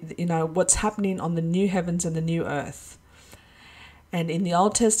what's happening on the new heavens and the new earth. And in the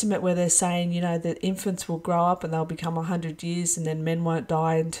Old Testament, where they're saying, that infants will grow up and they'll become 100 years, and then men won't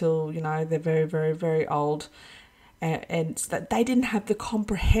die until, they're very, very, very old. And that they didn't have the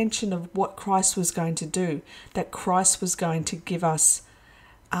comprehension of what Christ was going to do, that Christ was going to give us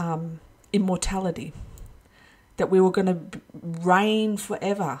immortality, that we were going to reign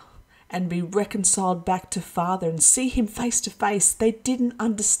forever and be reconciled back to Father and see him face to face. They didn't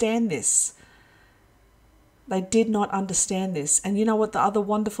understand this. They did not understand this. And you know what the other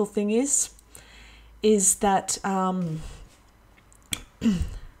wonderful thing is? Is that,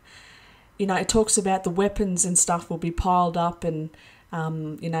 it talks about the weapons and stuff will be piled up, and,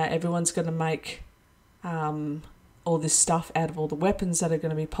 everyone's going to make all this stuff out of all the weapons that are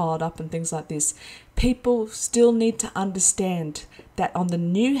going to be piled up and things like this. People still need to understand that on the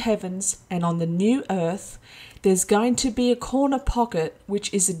new heavens and on the new earth, there's going to be a corner pocket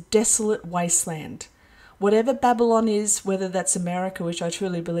which is a desolate wasteland. Whatever Babylon is, whether that's America, which I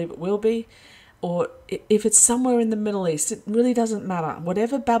truly believe it will be, or if it's somewhere in the Middle East, it really doesn't matter.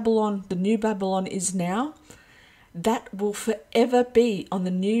 Whatever Babylon, the new Babylon is now, that will forever be on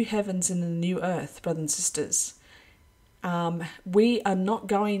the new heavens and the new earth, brothers and sisters. We are not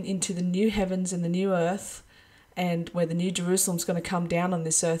going into the new heavens and the new earth, and where the new Jerusalem's going to come down on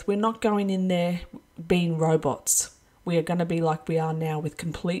this earth. We're not going in there being robots. We are going to be like we are now, with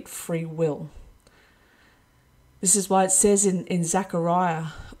complete free will. This is why it says in Zechariah,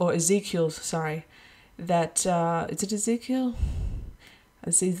 or Ezekiel, sorry, that, is it Ezekiel?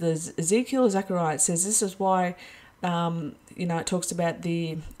 It's either Ezekiel or Zechariah. It says this is why, it talks about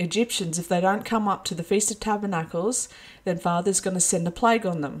the Egyptians. If they don't come up to the Feast of Tabernacles, then Father's going to send a plague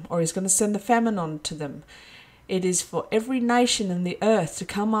on them, or he's going to send the famine on to them. It is for every nation in the earth to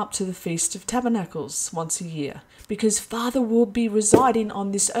come up to the Feast of Tabernacles once a year, because Father will be residing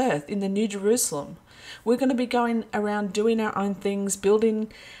on this earth in the New Jerusalem. We're going to be going around doing our own things,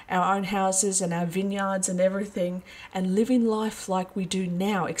 building our own houses and our vineyards and everything, and living life like we do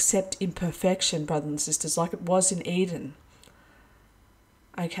now, except in perfection, brothers and sisters, like it was in Eden.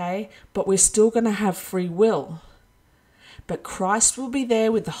 Okay? But we're still going to have free will. But Christ will be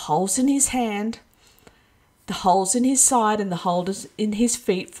there with the holes in his hand, the holes in his side, and the holes in his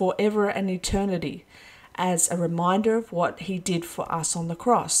feet forever and eternity, as a reminder of what he did for us on the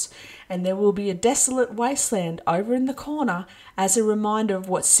cross. And there will be a desolate wasteland over in the corner as a reminder of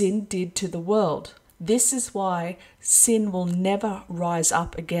what sin did to the world. This is why sin will never rise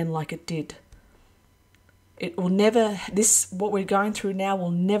up again like it did. It will never, what we're going through now will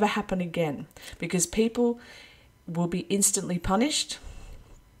never happen again, because people will be instantly punished,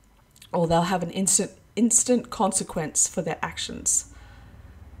 or they'll have an instant consequence for their actions,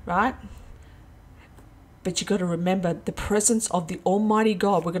 right? But you've got to remember the presence of the Almighty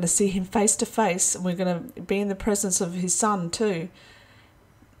God. We're going to see him face to face, and we're going to be in the presence of his Son too.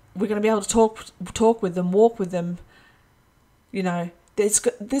 We're going to be able to talk with them, walk with them. There's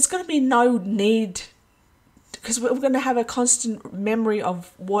going to be no need, because we're going to have a constant memory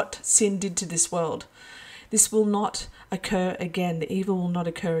of what sin did to this world. This will not occur again. The evil will not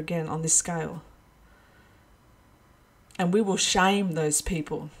occur again on this scale. And we will shame those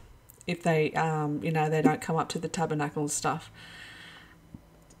people if they, they don't come up to the tabernacle and stuff.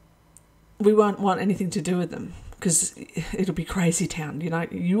 We won't want anything to do with them, because it'll be crazy town.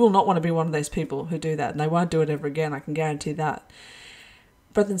 You will not want to be one of those people who do that, and they won't do it ever again. I can guarantee that.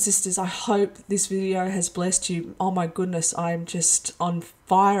 Brothers and sisters, I hope this video has blessed you. Oh my goodness, I'm just on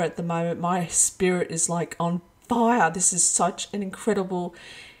fire at the moment. My spirit is like on fire. This is such an incredible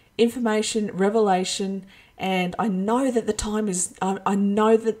information, revelation. And I know that the time is, I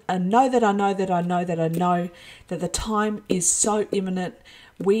know that the time is so imminent.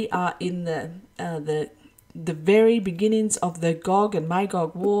 We are in the very beginnings of the Gog and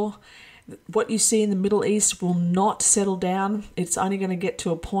Magog war. What you see in the Middle East will not settle down. It's only going to get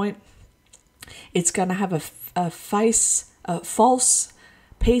to a point. It's going to have a false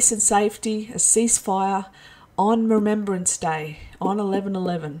peace and safety, a ceasefire on Remembrance Day, on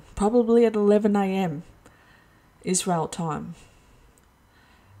 11/11, probably at 11 a.m. Israel time.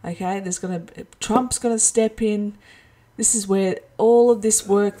 Okay, Trump's going to step in. This is where all of this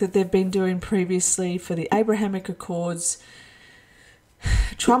work that they've been doing previously for the Abrahamic Accords,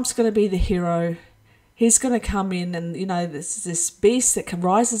 Trump's going to be the hero. He's going to come in, and this beast that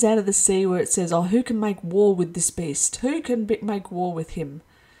rises out of the sea, where it says, oh, who can make war with this beast? Who can make war with him?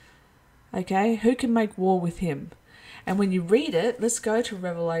 Okay, who can make war with him? And when you read it, let's go to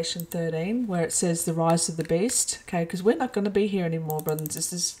Revelation 13, where it says the rise of the beast. Okay, because we're not going to be here anymore, brothers.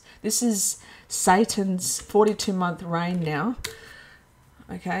 This is Satan's 42-month reign now.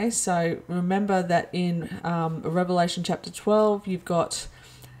 Okay, so remember that in Revelation chapter 12, you've got,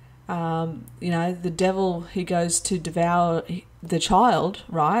 the devil, he goes to devour the child,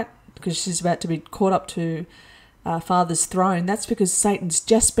 right? Because she's about to be caught up to Father's throne. That's because Satan's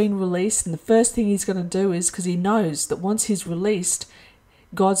just been released, and the first thing he's going to do is, because he knows that once he's released,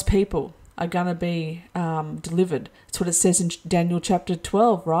 God's people are going to be delivered. That's what it says in Daniel chapter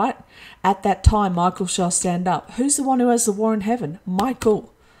 12, right? At that time, Michael shall stand up. Who's the one who has the war in heaven?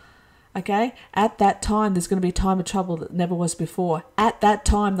 Michael. Okay? At that time, there's going to be a time of trouble that never was before. At that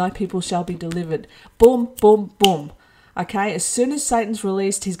time, thy people shall be delivered. Boom, boom, boom. Okay? As soon as Satan's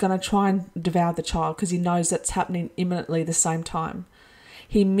released, he's going to try and devour the child because he knows that's happening imminently the same time.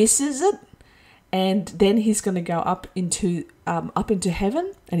 He misses it, and then he's going to go up into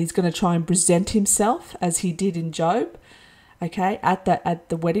heaven, and he's going to try and present himself as he did in Job, okay, at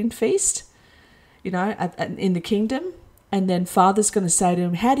the wedding feast, in the kingdom. And then Father's going to say to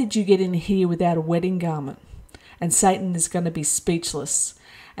him, how did you get in here without a wedding garment? And Satan is going to be speechless.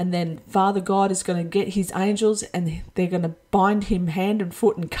 And then Father God is going to get his angels, and they're going to bind him hand and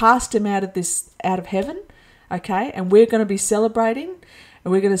foot and cast him out of heaven, okay? And we're going to be celebrating,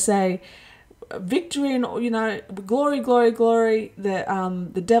 and we're going to say, victory and glory, glory, glory.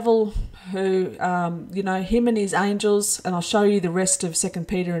 The devil who him and his angels, and I'll show you the rest of 2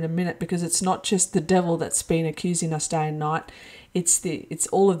 Peter in a minute, because it's not just the devil that's been accusing us day and night. It's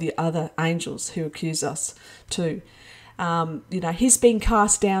all of the other angels who accuse us too. He's been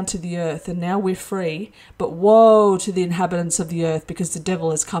cast down to the earth, and now we're free. But woe to the inhabitants of the earth, because the devil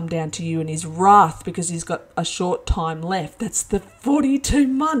has come down to you in his wrath, because he's got a short time left. That's the 42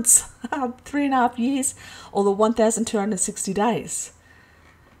 months, 3.5 years, or the 1,260 days.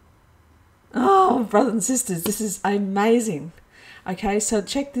 Oh, brothers and sisters, this is amazing. Okay, so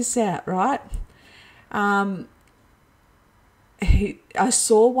check this out, right? I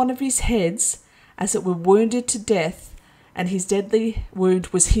saw one of his heads as it were wounded to death, and his deadly wound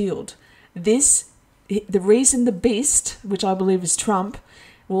was healed. The reason the beast, which I believe is Trump,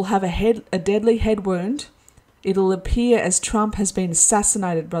 will have a deadly head wound, it'll appear as Trump has been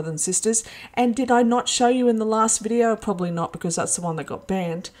assassinated, brothers and sisters. And did I not show you in the last video? Probably not, because that's the one that got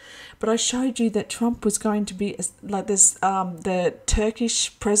banned. But I showed you that Trump was going to be like this. The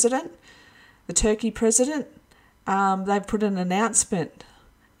Turkish president, they've put an announcement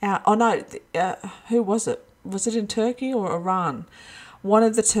out. Oh no, who was it? Was it in Turkey or Iran? One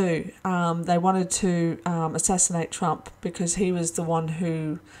of the two. They wanted to assassinate Trump because he was the one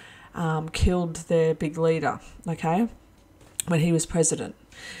who killed their big leader, okay, when he was president.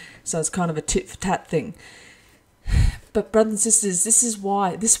 So it's kind of a tit for tat thing. But brothers and sisters, this is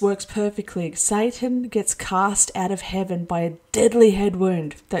why this works perfectly. Satan gets cast out of heaven by a deadly head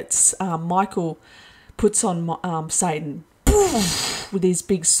wound that Michael puts on Satan with his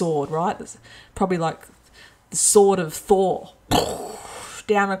big sword, right? It's probably like the sword of Thor,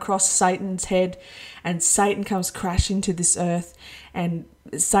 down across Satan's head, and Satan comes crashing to this earth, and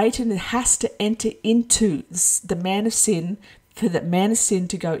Satan has to enter into the man of sin for that man of sin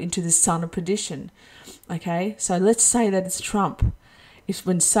to go into the son of perdition. Okay, so let's say that it's Trump. If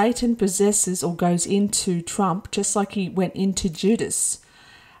when Satan possesses or goes into Trump, just like he went into Judas,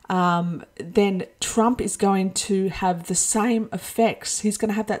 then Trump is going to have the same effects. He's going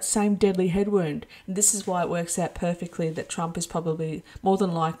to have that same deadly head wound. And this is why it works out perfectly that Trump is probably more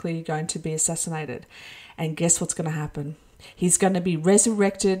than likely going to be assassinated. And guess what's going to happen? He's going to be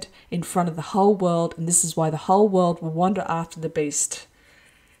resurrected in front of the whole world, and this is why the whole world will wander after the beast.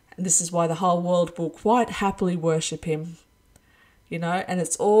 And this is why the whole world will quite happily worship him. And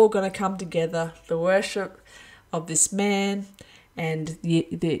it's all going to come together, the worship of this man, and the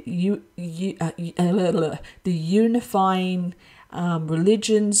unifying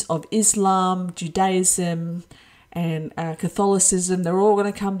religions of Islam, Judaism, and Catholicism. They're all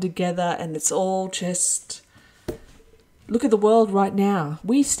going to come together, and it's all just... Look at the world right now.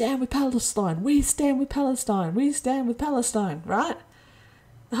 We stand with Palestine. We stand with Palestine. We stand with Palestine, right?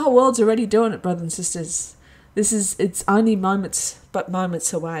 The whole world's already doing it, brothers and sisters. It's only moments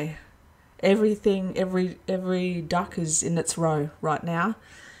away. Everything, every duck is in its row right now.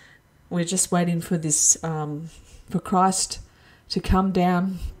 We're just waiting for this, for Christ to come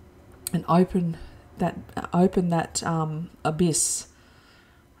down and open that abyss,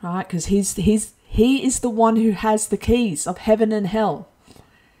 right? Because he is the one who has the keys of heaven and hell.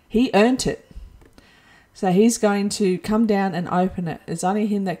 He earned it, so he's going to come down and open it. It's only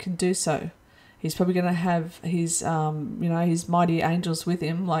him that can do so. He's probably going to have his, his mighty angels with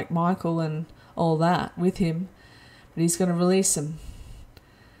him, like Michael and all that with him. But he's going to release them.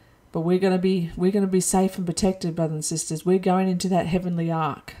 But we're going to be safe and protected, brothers and sisters. We're going into that heavenly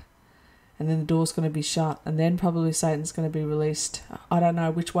ark. And then the door's going to be shut. And then probably Satan's going to be released. I don't know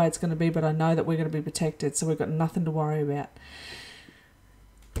which way it's going to be, but I know that we're going to be protected. So we've got nothing to worry about.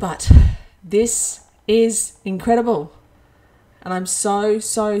 But this is incredible. And I'm so,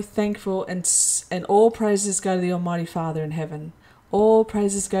 so thankful, and all praises go to the Almighty Father in heaven. All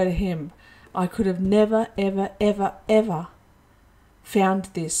praises go to Him. I could have never, ever, ever, ever found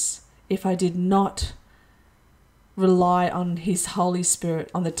this if I did not rely on His Holy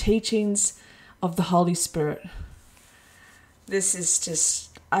Spirit, on the teachings of the Holy Spirit. This is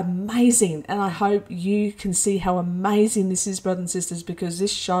just amazing, and I hope you can see how amazing this is, brothers and sisters, because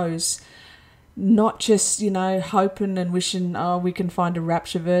this shows not just, hoping and wishing, we can find a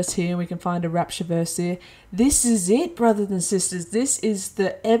rapture verse here, we can find a rapture verse there. This is it, brothers and sisters. This is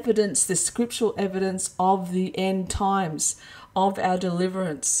the evidence, the scriptural evidence of the end times, of our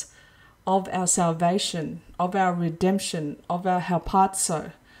deliverance, of our salvation, of our redemption, of our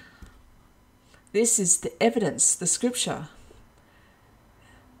harpazo. This is the evidence, the scripture.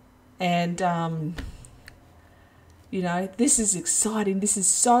 And, this is exciting. This is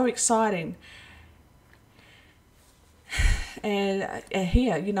so exciting. And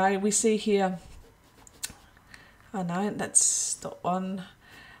here, we see here, I know that's the one.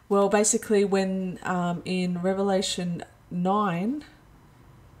 Well, basically when in Revelation 9,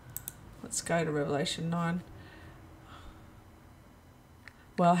 let's go to Revelation 9.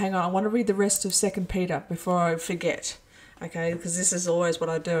 Well, hang on, I want to read the rest of 2 Peter before I forget. Okay, because this is always what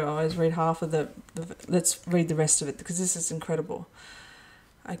I do. I always read half of let's read the rest of it, because this is incredible.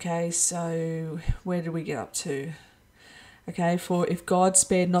 Okay, so where did we get up to? Okay, for if God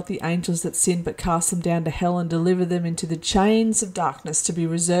spared not the angels that sinned, but cast them down to hell and delivered them into the chains of darkness to be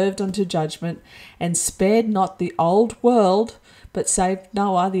reserved unto judgment, and spared not the old world, but saved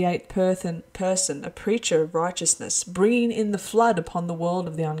Noah, the eighth person, a preacher of righteousness, bringing in the flood upon the world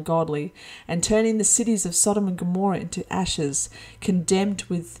of the ungodly, and turning the cities of Sodom and Gomorrah into ashes, condemned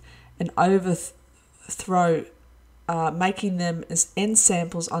with an overthrow, making them as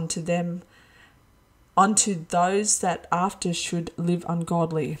ensamples unto those that after should live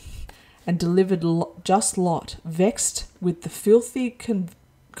ungodly, and delivered just Lot, vexed with the filthy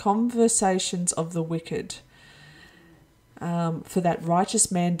conversations of the wicked. For that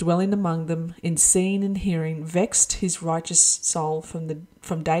righteous man dwelling among them in seeing and hearing vexed his righteous soul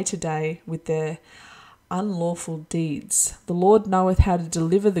from day to day with their unlawful deeds. The Lord knoweth how to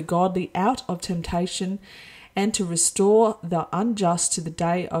deliver the godly out of temptation, and to restore the unjust to the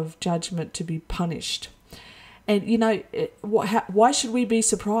day of judgment to be punished. And why should we be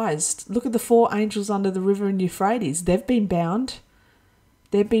surprised? Look at the 4 angels under the river in Euphrates. They've been bound.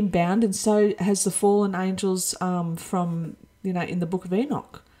 And so has the fallen angels from, in the book of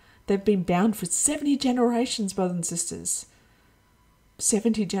Enoch. They've been bound for 70 generations, brothers and sisters.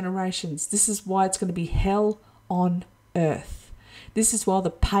 70 generations. This is why it's going to be hell on earth. This is why the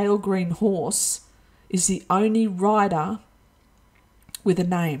pale green horse is the only rider with a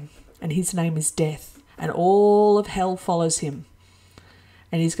name, and his name is Death, and all of hell follows him,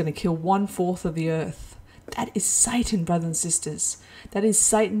 and he's going to kill 1/4 of the earth. That is Satan, brothers and sisters. That is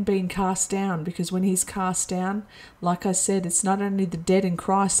Satan being cast down, because when he's cast down, like I said, it's not only the dead in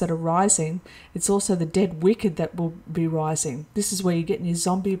Christ that are rising, it's also the dead wicked that will be rising. This is where you're getting your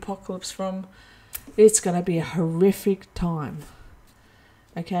zombie apocalypse from. It's going to be a horrific time.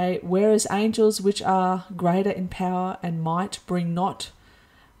 Okay, whereas angels which are greater in power and might bring not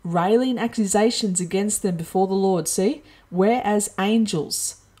railing accusations against them before the Lord. See, whereas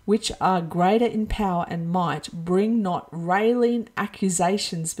angels which are greater in power and might bring not railing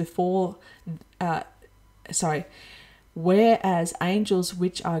accusations before, whereas angels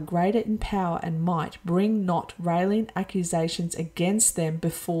which are greater in power and might bring not railing accusations against them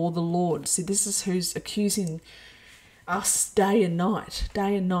before the Lord. See, this is who's accusing us day and night.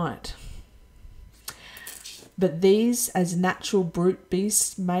 But these, as natural brute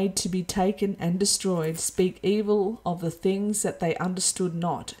beasts made to be taken and destroyed, speak evil of the things that they understood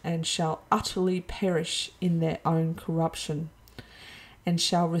not, and shall utterly perish in their own corruption, and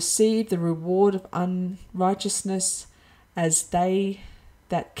shall receive the reward of unrighteousness, as they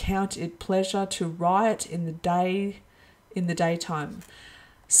that count it pleasure to riot in the daytime.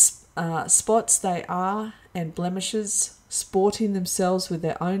 Spots they are, and blemishes, sporting themselves with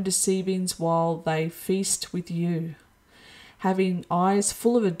their own deceivings while they feast with you, having eyes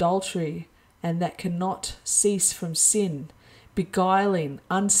full of adultery, and that cannot cease from sin, beguiling,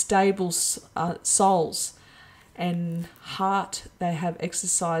 unstable souls, and heart they have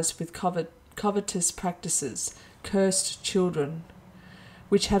exercised with covetous practices, cursed children,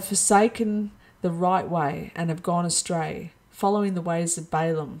 which have forsaken the right way and have gone astray, following the ways of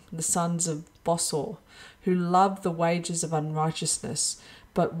Balaam, the sons of Bosor, who loved the wages of unrighteousness,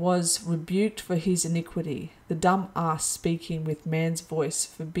 but was rebuked for his iniquity. The dumb ass speaking with man's voice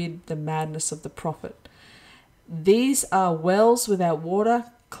forbid the madness of the prophet. These are wells without water,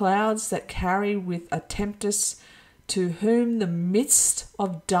 clouds that carry with a tempest, to whom the midst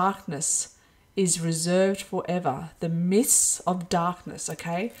of darkness is reserved forever. The mists of darkness,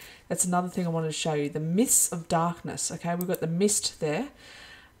 okay? That's another thing I wanted to show you. The mists of darkness, okay? We've got the mist there.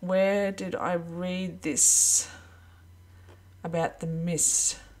 Where did I read this about the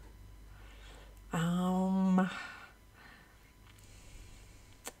mist?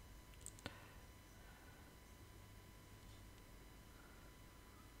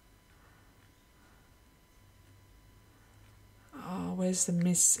 Where's the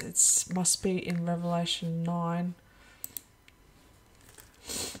mist? It must be in Revelation 9.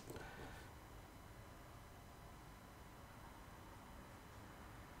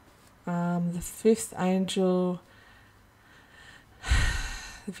 The fifth angel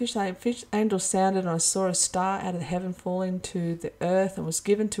sounded, and I saw a star out of heaven falling to the earth, and was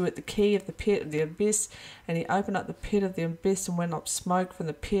given to it the key of the pit of the abyss. And he opened up the pit of the abyss, and went up smoke from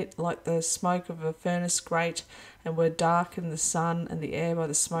the pit like the smoke of a furnace grate, and were darkened the sun and the air by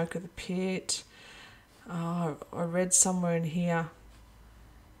the smoke of the pit. I read somewhere in here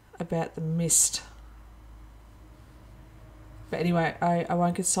about the mist. But anyway, I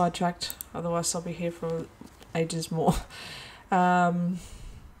won't get sidetracked, otherwise I'll be here for ages more.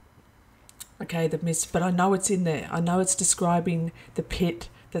 Okay, the mist, but I know it's in there. I know it's describing the pit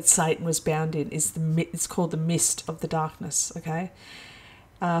that Satan was bound in. It's called the mist of the darkness, okay?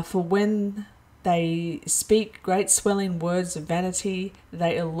 For when they speak great swelling words of vanity,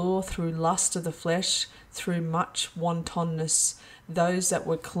 they allure through lust of the flesh, through much wantonness, those that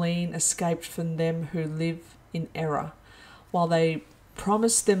were clean escaped from them who live in error. While they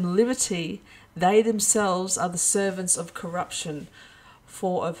promise them liberty, they themselves are the servants of corruption.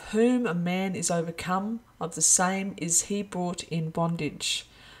 For of whom a man is overcome, of the same is he brought in bondage.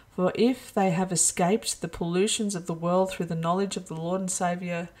 For if they have escaped the pollutions of the world through the knowledge of the Lord and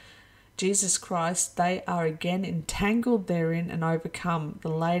Saviour Jesus Christ, they are again entangled therein and overcome. The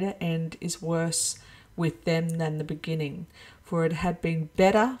later end is worse with them than the beginning. For it had been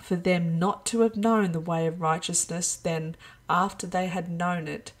better for them not to have known the way of righteousness than, after they had known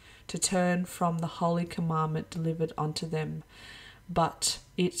it, to turn from the holy commandment delivered unto them. But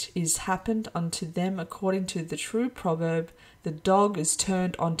it is happened unto them according to the true proverb, the dog is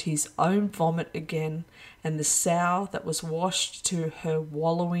turned unto his own vomit again, and the sow that was washed to her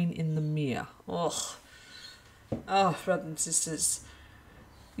wallowing in the mere. Oh, brothers and sisters,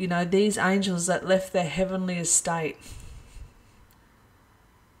 you know, these angels that left their heavenly estate,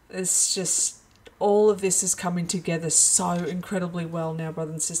 it's just, all of this is coming together so incredibly well now,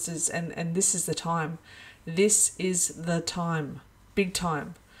 brothers and sisters, and this is the time. This is the time. Big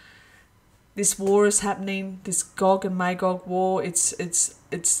time. This war is happening, this Gog and Magog war, it's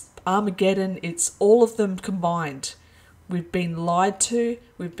Armageddon, it's all of them combined. We've been lied to,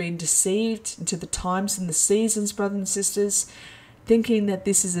 we've been deceived into the times and the seasons, brothers and sisters, thinking that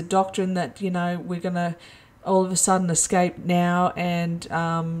this is a doctrine that, you know, we're going to all of a sudden escape now and,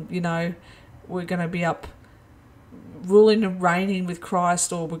 you know, we're going to be up ruling and reigning with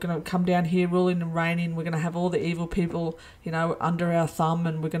Christ, or we're going to come down here ruling and reigning. We're going to have all the evil people, you know, under our thumb,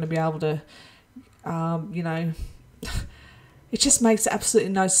 and we're going to be able to, you know, it just makes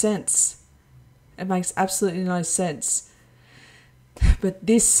absolutely no sense. It makes absolutely no sense. But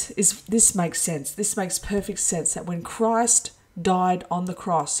this makes sense. This makes perfect sense, that when Christ died on the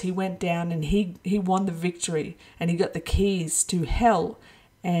cross, he went down and he won the victory, and he got the keys to hell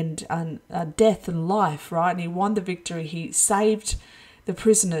and death and life, right? And he won the victory. He saved the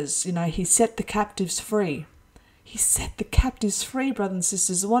prisoners, you know, he set the captives free. He set the captives free, brothers and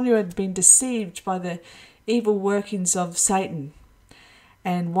sisters, the one who had been deceived by the evil workings of Satan.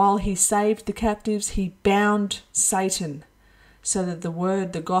 And while he saved the captives, he bound Satan so that the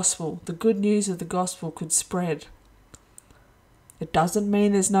word, the gospel, the good news of the gospel could spread. It doesn't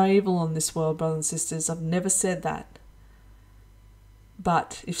mean there's no evil in this world, brothers and sisters. I've never said that.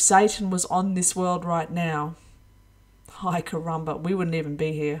 But if Satan was on this world right now, hi caramba, we wouldn't even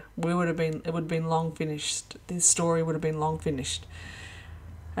be here. It would have been long finished. This story would have been long finished.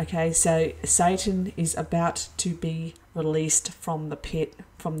 Okay, so Satan is about to be released from the pit,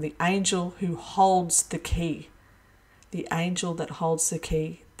 from the angel who holds the key. the angel that holds the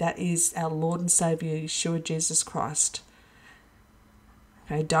key. That is our Lord and Saviour, Yeshua Jesus Christ.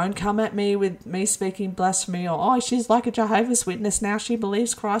 Okay, don't come at me with me speaking blasphemy or, oh, she's like a Jehovah's Witness now. She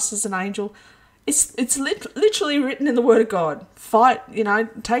believes Christ is an angel. It's literally written in the Word of God. Fight,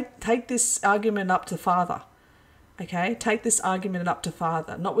 take this argument up to Father. Okay, take this argument up to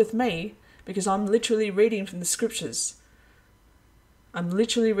Father. Not with me, because I'm literally reading from the Scriptures.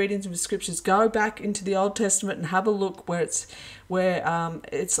 Go back into the Old Testament and have a look where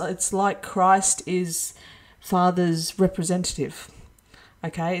it's like Christ is Father's representative.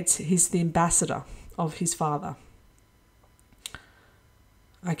 Okay, he's the ambassador of his Father.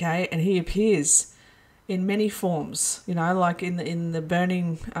 Okay, and he appears in many forms. Like in the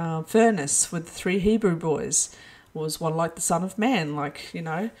burning furnace with the 3 Hebrew boys, was one like the Son of Man,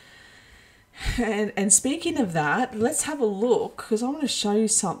 And speaking of that, let's have a look, because I want to show you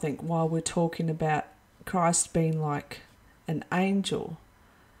something while we're talking about Christ being like an angel.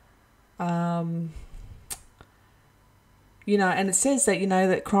 And it says that,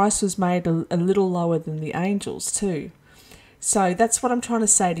 that Christ was made a little lower than the angels too. So that's what I'm trying to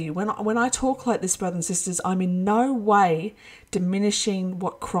say to you. When I talk like this, brothers and sisters, I'm in no way diminishing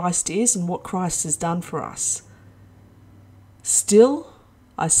what Christ is and what Christ has done for us.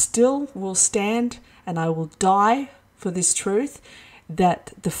 I still will stand and I will die for this truth,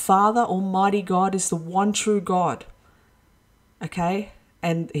 that the Father, Almighty God, is the one true God. Okay?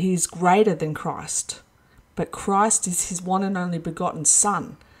 And he's greater than Christ. But Christ is his one and only begotten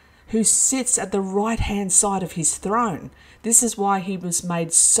Son, who sits at the right-hand side of his throne. This is why he was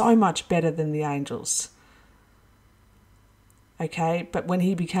made so much better than the angels. Okay? But when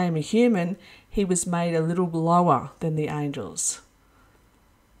he became a human, he was made a little lower than the angels.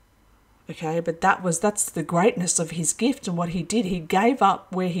 Okay, but that's the greatness of his gift and what he did. He gave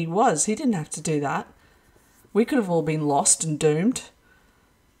up where he was. He didn't have to do that. We could have all been lost and doomed.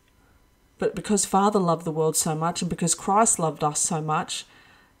 But because Father loved the world so much and because Christ loved us so much,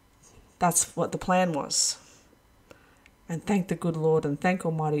 that's what the plan was. And thank the good Lord and thank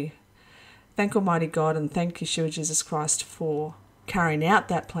Almighty God and thank Yeshua Jesus Christ for carrying out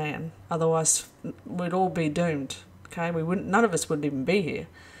that plan. Otherwise, we'd all be doomed. Okay, none of us would even be here.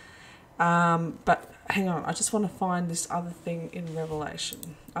 But hang on, I just want to find this other thing in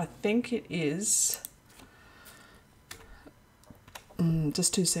Revelation. I think it is...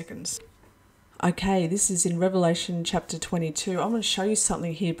 just 2 seconds. Okay, this is in Revelation chapter 22. I'm going to show you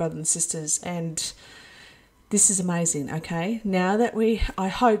something here, brothers and sisters, and this is amazing, okay? Now that I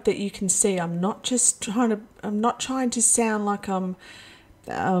hope that you can see, I'm not trying to sound like I'm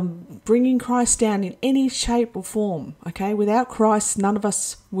bringing Christ down in any shape or form, okay? Without Christ, none of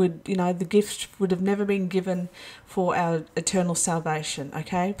us would, the gift would have never been given for our eternal salvation,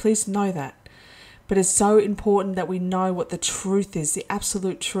 okay? Please know that. But it's so important that we know what the truth is, the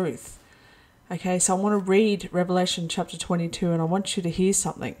absolute truth. Okay, so I want to read Revelation chapter 22 and I want you to hear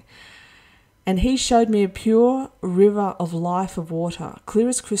something. And he showed me a pure river of life of water, clear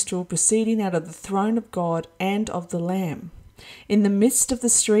as crystal, proceeding out of the throne of God and of the Lamb. In the midst of the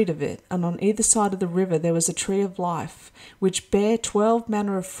street of it, and on either side of the river, there was a tree of life, which bare 12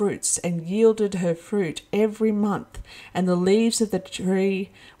 manner of fruits, and yielded her fruit every month. And the leaves of the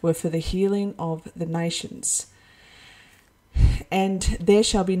tree were for the healing of the nations. And there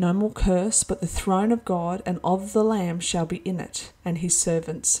shall be no more curse, but the throne of God and of the Lamb shall be in it, and his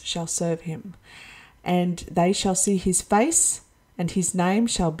servants shall serve him. And they shall see his face, and his name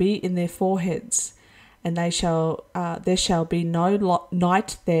shall be in their foreheads. And there shall be no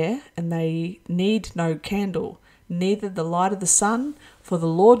night there, and they need no candle, neither the light of the sun, for the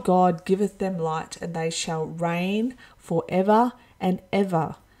Lord God giveth them light, and they shall reign for ever and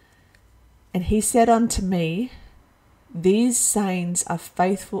ever. And he said unto me, these sayings are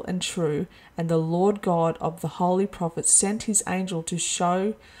faithful and true, and the Lord God of the holy prophets sent his angel to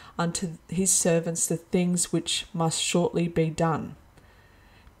show unto his servants the things which must shortly be done.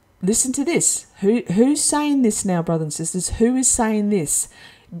 Listen to this. Who's saying this now, brothers and sisters? Who is saying this?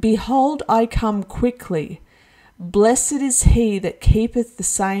 Behold, I come quickly. Blessed is he that keepeth the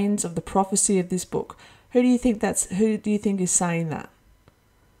sayings of the prophecy of this book. Who do you think is saying that?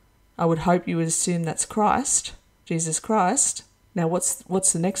 I would hope you would assume that's Christ, Jesus Christ. Now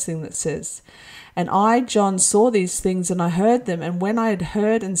what's the next thing that says? And I, John, saw these things, and I heard them, and when I had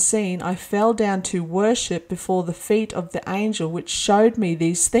heard and seen, I fell down to worship before the feet of the angel which showed me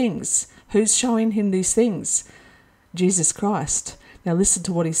these things. Who's showing him these things? Jesus Christ. Now listen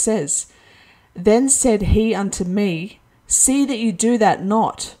to what he says. Then said he unto me, see that you do that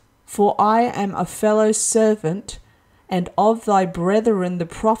not, for I am a fellow servant, and of thy brethren the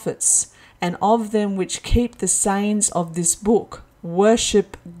prophets, and of them which keep the sayings of this book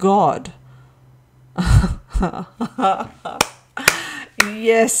worship God.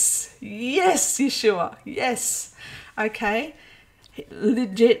 Yes, Yeshua, yes. Okay,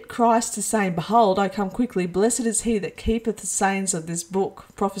 legit, Christ is saying, behold, I come quickly, blessed is he that keepeth the sayings of this book,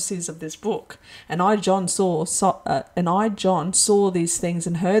 prophecies of this book. And I, John, saw these things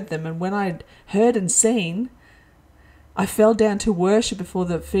and heard them, and when I heard and seen, I fell down to worship before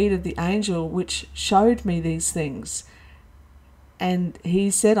the feet of the angel which showed me these things. And he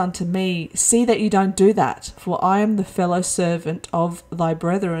said unto me, see that you don't do that, for I am the fellow servant of thy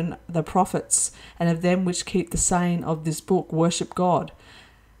brethren the prophets, and of them which keep the saying of this book, worship God.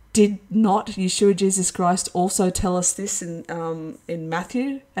 Did not Yeshua Jesus Christ also tell us this in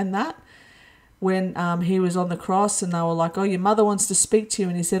Matthew and that? When he was on the cross and they were like, oh, your mother wants to speak to you.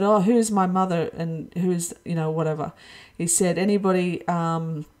 And he said, oh, who's my mother and who's, whatever. He said, anybody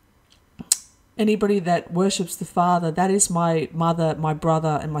that worships the Father, that is my mother, my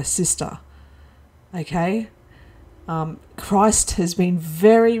brother, and my sister. Okay? Christ has been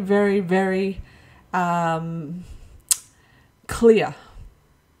very, very, very clear.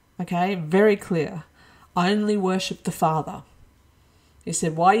 Okay? Very clear. I only worship the Father. He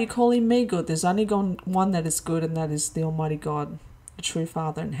said, why are you calling me good? There's only one that is good, and that is the Almighty God, the true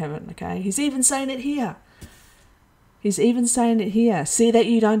Father in heaven. Okay? He's even saying it here. See that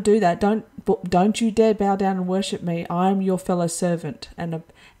you don't do that. Don't you dare bow down and worship me. I am your fellow servant and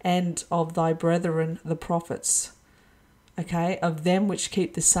of thy brethren the prophets. Okay, of them which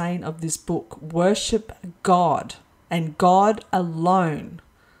keep the saying of this book. Worship God and God alone.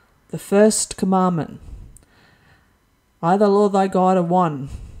 The first commandment. I, the Lord thy God, are one.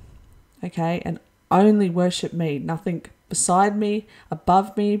 Okay, and only worship me. Nothing beside me,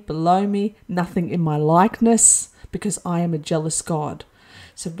 above me, below me, nothing in my likeness, because I am a jealous God.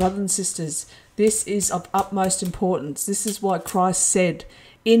 So brothers and sisters, this is of utmost importance. This is why Christ said,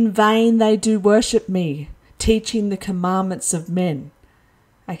 in vain they do worship me, teaching the commandments of men.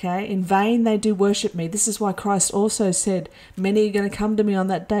 Okay, in vain they do worship me. This is why Christ also said, many are going to come to me on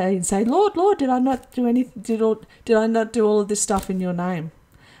that day and say, Lord, Lord, did I not do anything? Did I not do all of this stuff in your name?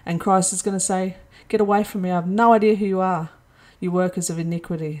 And Christ is going to say, get away from me. I have no idea who you are, you workers of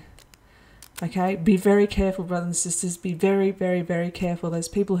iniquity. Okay, be very careful, brothers and sisters. Be very, very, very careful. Those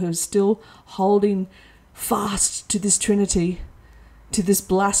people who are still holding fast to this Trinity, to this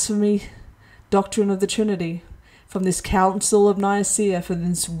blasphemy doctrine of the Trinity, from this Council of Nicaea, from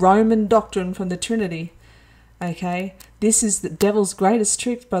this Roman doctrine from the Trinity. Okay, this is the devil's greatest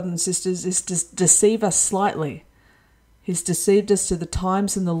trick, brothers and sisters, is to deceive us slightly. He's deceived us to the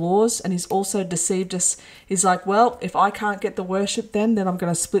times and the laws, and he's also deceived us. He's like, well, if I can't get the worship then I'm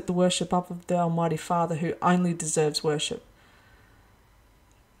going to split the worship up of the Almighty Father who only deserves worship.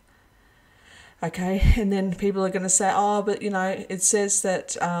 Okay, and then people are going to say, oh, but, it says that,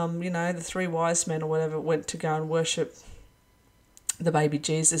 the three wise men or whatever went to go and worship the baby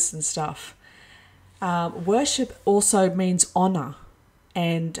Jesus and stuff. Worship also means honour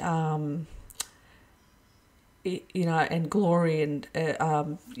and... and glory and,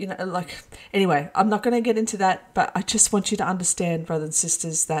 anyway, I'm not going to get into that, but I just want you to understand, brothers and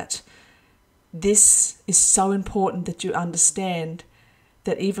sisters, that this is so important that you understand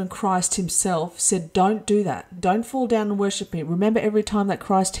that even Christ himself said, don't do that. Don't fall down and worship me. Remember every time that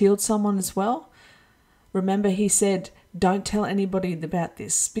Christ healed someone as well? Remember he said, don't tell anybody about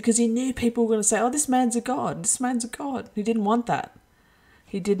this, because he knew people were going to say, oh, this man's a god. This man's a god. He didn't want that.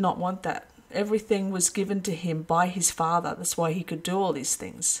 He did not want that. Everything was given to him by his Father. That's why he could do all these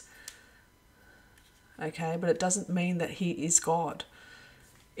things. Okay, but it doesn't mean that he is God.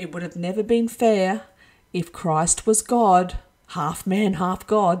 It would have never been fair if Christ was God, half man, half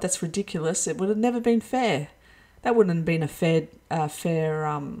God. That's ridiculous. It would have never been fair. That wouldn't have been a fair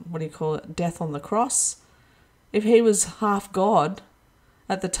death on the cross. If he was half God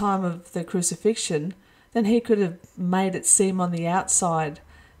at the time of the crucifixion, then he could have made it seem on the outside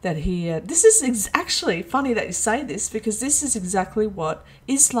that he... this is actually funny that you say this, because this is exactly what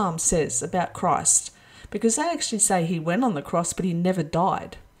Islam says about Christ. Because they actually say he went on the cross, but he never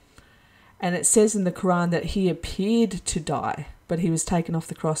died. And it says in the Quran that he appeared to die, but he was taken off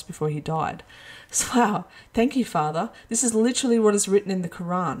the cross before he died. So, wow, thank you, Father. This is literally what is written in the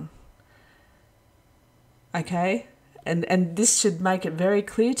Quran. Okay? And this should make it very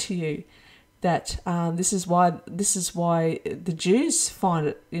clear to you that this is why the Jews find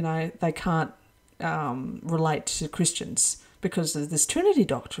it, they can't relate to Christians, because of this Trinity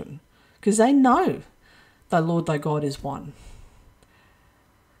doctrine, because they know thy Lord thy God is one.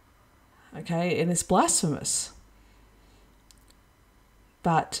 Okay, and it's blasphemous.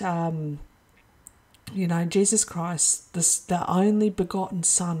 But You know, Jesus Christ, the only begotten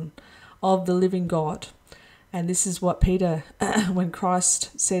Son of the living God. And this is what Peter, when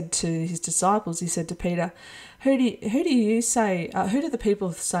Christ said to his disciples, he said to Peter, who do you say, who do the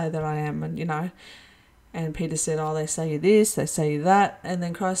people say that I am? And, you know, and Peter said, oh, they say you this, they say you that. And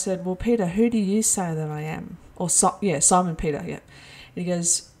then Christ said, well, Peter, who do you say that I am? Or, Simon Peter, yeah. And he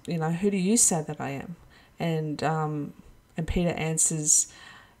goes, you know, who do you say that I am? And Peter answers,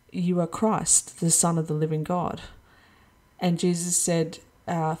 you are Christ, the Son of the living God. And Jesus said,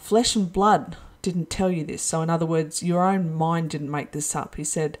 flesh and blood didn't tell you this. So in other words, your own mind didn't make this up. He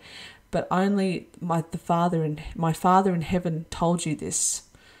said, but only my Father in heaven told you this.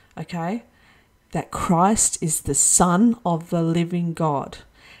 Okay? That Christ is the Son of the living God.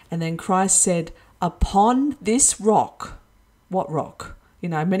 And then Christ said, upon this rock. What rock? You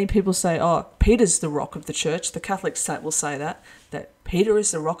know, many people say, oh, Peter's the rock of the church. The Catholics will say that Peter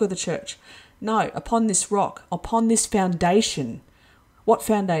is the rock of the church. No, upon this rock, upon this foundation. What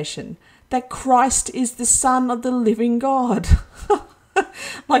foundation? That Christ is the Son of the living God.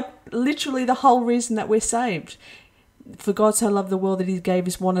 Like literally the whole reason that we're saved. For God so loved the world that he gave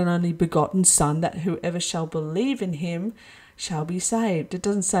his one and only begotten Son, that whoever shall believe in him shall be saved. It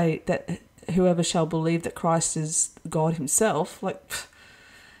doesn't say that whoever shall believe that Christ is God himself. But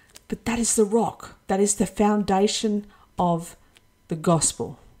that is the rock. That is the foundation of the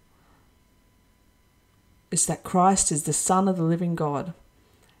gospel. It's that Christ is the Son of the living God,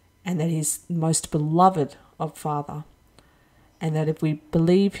 and that he's most beloved of Father. And that if we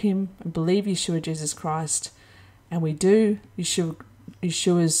believe him and believe Yeshua Jesus Christ, and we do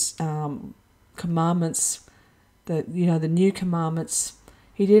Yeshua's commandments, the new commandments,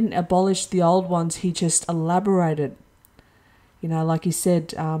 he didn't abolish the old ones, he just elaborated. You know, like he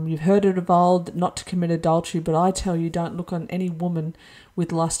said, you've heard it of old, not to commit adultery, but I tell you, don't look on any woman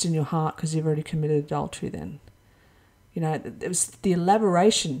with lust in your heart, because you've already committed adultery then. You know, it was the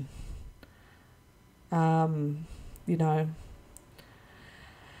elaboration. You know.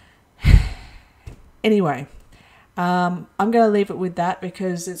 Anyway, I'm going to leave it with that,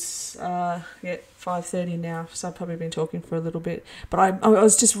 because it's 5:30 now, so I've probably been talking for a little bit. But I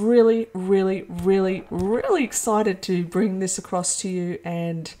was just really, really, really, really excited to bring this across to you.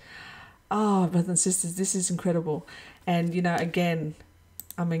 And, brothers and sisters, this is incredible. And, you know, again,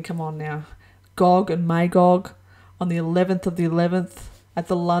 I mean, come on now. Gog and Magog on the 11th of the 11th at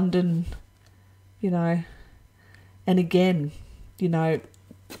the London, you know. And again, you know,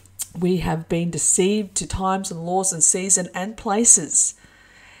 we have been deceived to times and laws and season and places.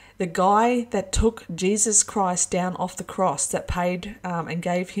 The guy that took Jesus Christ down off the cross, that paid and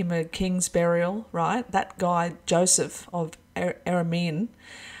gave him a king's burial, right? That guy, Joseph of Arimathea,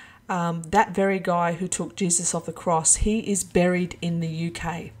 that very guy who took Jesus off the cross, he is buried in the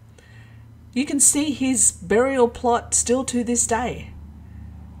UK. You can see his burial plot still to this day.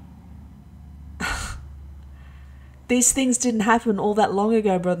 These things didn't happen all that long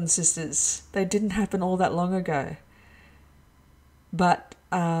ago, brothers and sisters. They didn't happen all that long ago. But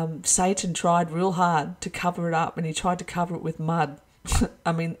Satan tried real hard to cover it up, and he tried to cover it with mud.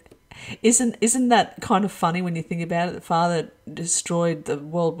 I mean, isn't that kind of funny when you think about it? The Father destroyed the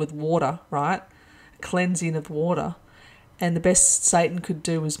world with water, right? Cleansing of water. And the best Satan could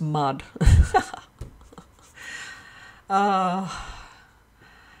do was mud.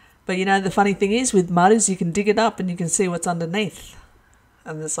 But you know, the funny thing is with mud is you can dig it up and you can see what's underneath.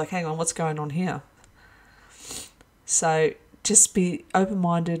 And it's like, hang on, what's going on here? So just be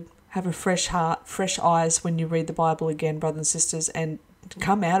open-minded, have a fresh heart, fresh eyes when you read the Bible again, brothers and sisters, and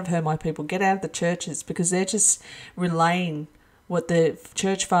come out of her, my people. Get out of the churches, because they're just relaying what the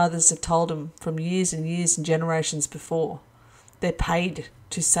church fathers have told them from years and years and generations before. They're paid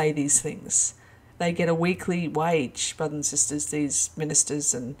to say these things. They get a weekly wage, brothers and sisters, these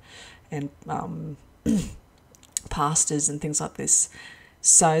ministers and pastors and things like this,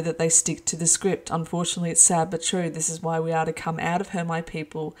 so that they stick to the script. Unfortunately, it's sad but true. This is why we are to come out of her, my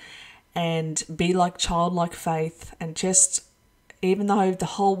people, and be like childlike faith, and just, even though the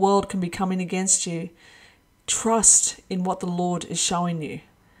whole world can be coming against you, trust in what the Lord is showing you.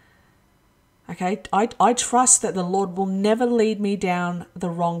 Okay, I trust that the Lord will never lead me down the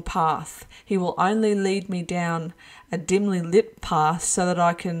wrong path. He will only lead me down a dimly lit path, so that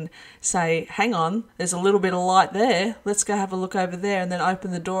I can say, hang on, there's a little bit of light there. Let's go have a look over there, and then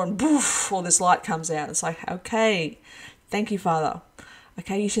open the door and poof, all this light comes out. It's like, okay, thank you, Father.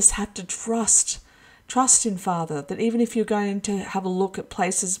 Okay, you just have to trust in Father, that even if you're going to have a look at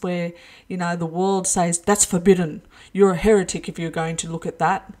places where, you know, the world says that's forbidden, you're a heretic if you're going to look at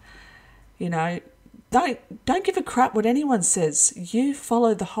that. You know, don't give a crap what anyone says. You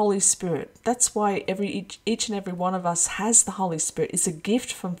follow the Holy Spirit. That's why each and every one of us has the Holy Spirit. It's a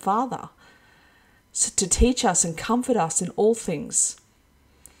gift from Father, so to teach us and comfort us in all things.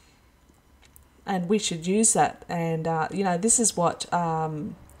 And we should use that. And this is what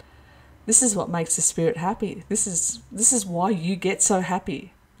makes the Spirit happy. This is why you get so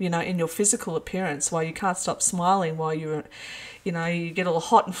happy. In your physical appearance, why you can't stop smiling, why you get all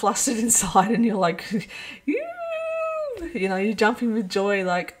hot and flustered inside, and you're like, you're jumping with joy.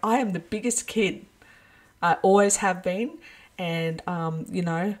 Like, I am the biggest kid. I always have been, and I'm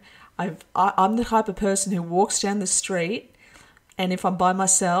the type of person who walks down the street, and if I'm by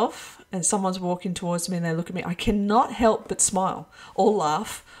myself and someone's walking towards me and they look at me, I cannot help but smile or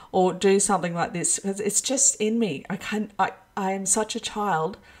laugh or do something like this, because it's just in me. I am such a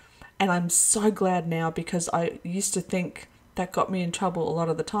child, and I'm so glad now, because I used to think that got me in trouble a lot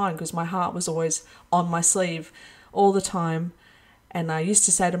of the time, because my heart was always on my sleeve all the time. And I used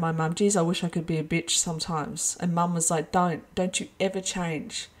to say to my mum, geez, I wish I could be a bitch sometimes. And Mum was like, don't you ever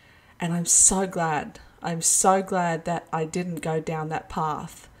change. And I'm so glad that I didn't go down that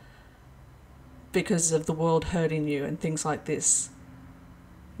path because of the world hurting you and things like this.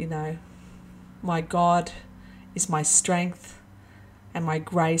 My God is my strength and my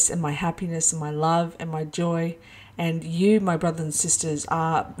grace and my happiness and my love and my joy. And you, my brothers and sisters,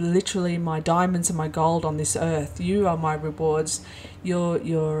 are literally my diamonds and my gold on this earth. You are my rewards. Your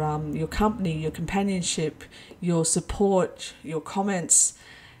company, your companionship, your support, your comments,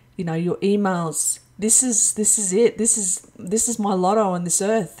 your emails. This is it. This is my lotto on this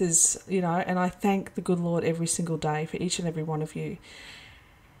earth. And I thank the good Lord every single day for each and every one of you.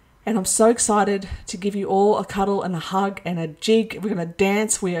 And I'm so excited to give you all a cuddle and a hug and a jig. We're going to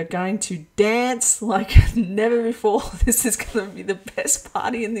dance. We are going to dance like never before. This is going to be the best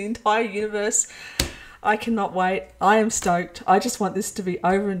party in the entire universe. I cannot wait. I am stoked. I just want this to be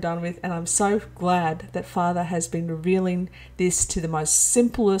over and done with. And I'm so glad that Father has been revealing this to the most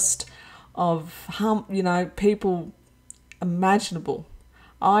simplest of people imaginable.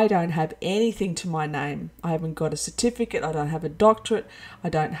 I don't have anything to my name. I haven't got a certificate. I don't have a doctorate. I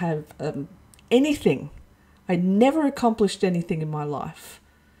don't have anything. I never accomplished anything in my life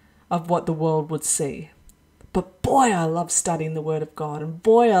of what the world would see. But boy, I love studying the Word of God. And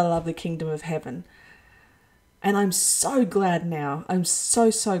boy, I love the kingdom of heaven. And I'm so glad now. I'm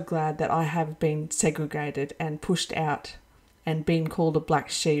so glad that I have been segregated and pushed out and been called a black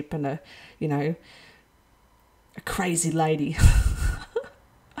sheep and a crazy lady.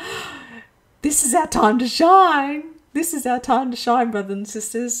 This is our time to shine. This is our time to shine, brothers and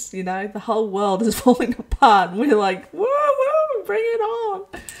sisters. The whole world is falling apart. And we're like, whoa, bring it on.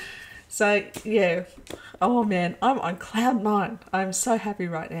 So, yeah. Oh, man, I'm on cloud 9. I'm so happy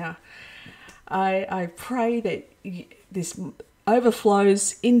right now. I pray that this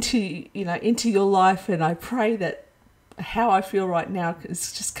overflows into your life. And I pray that how I feel right now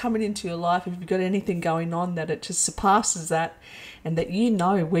is just coming into your life. If you've got anything going on, that it just surpasses that, and that you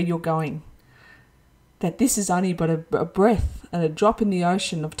know where you're going. That this is only but a breath and a drop in the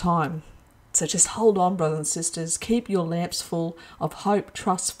ocean of time. So just hold on, brothers and sisters. Keep your lamps full of hope,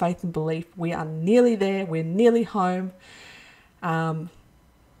 trust, faith, and belief. We are nearly there. We're nearly home. And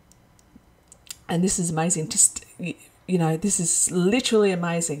this is amazing. Just, this is literally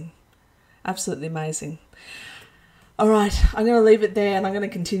amazing. Absolutely amazing. All right, I'm going to leave it there, and I'm going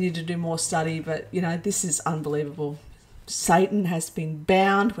to continue to do more study. But, this is unbelievable. Satan has been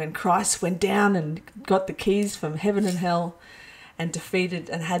bound when Christ went down and got the keys from heaven and hell and defeated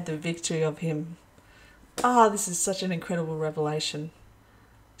and had the victory of him. This is such an incredible revelation.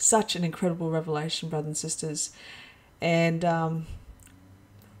 Such an incredible revelation, brothers and sisters. And,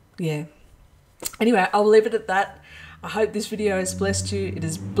 yeah. Anyway, I'll leave it at that. I hope this video has blessed you. It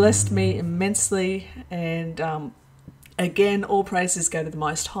has blessed me immensely. And, again, all praises go to the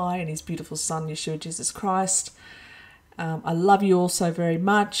Most High and His beautiful Son, Yeshua Jesus Christ. I love you all so very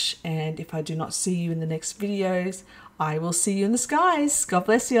much, and if I do not see you in the next videos, I will see you in the skies. God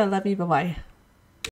bless you. I love you. Bye-bye.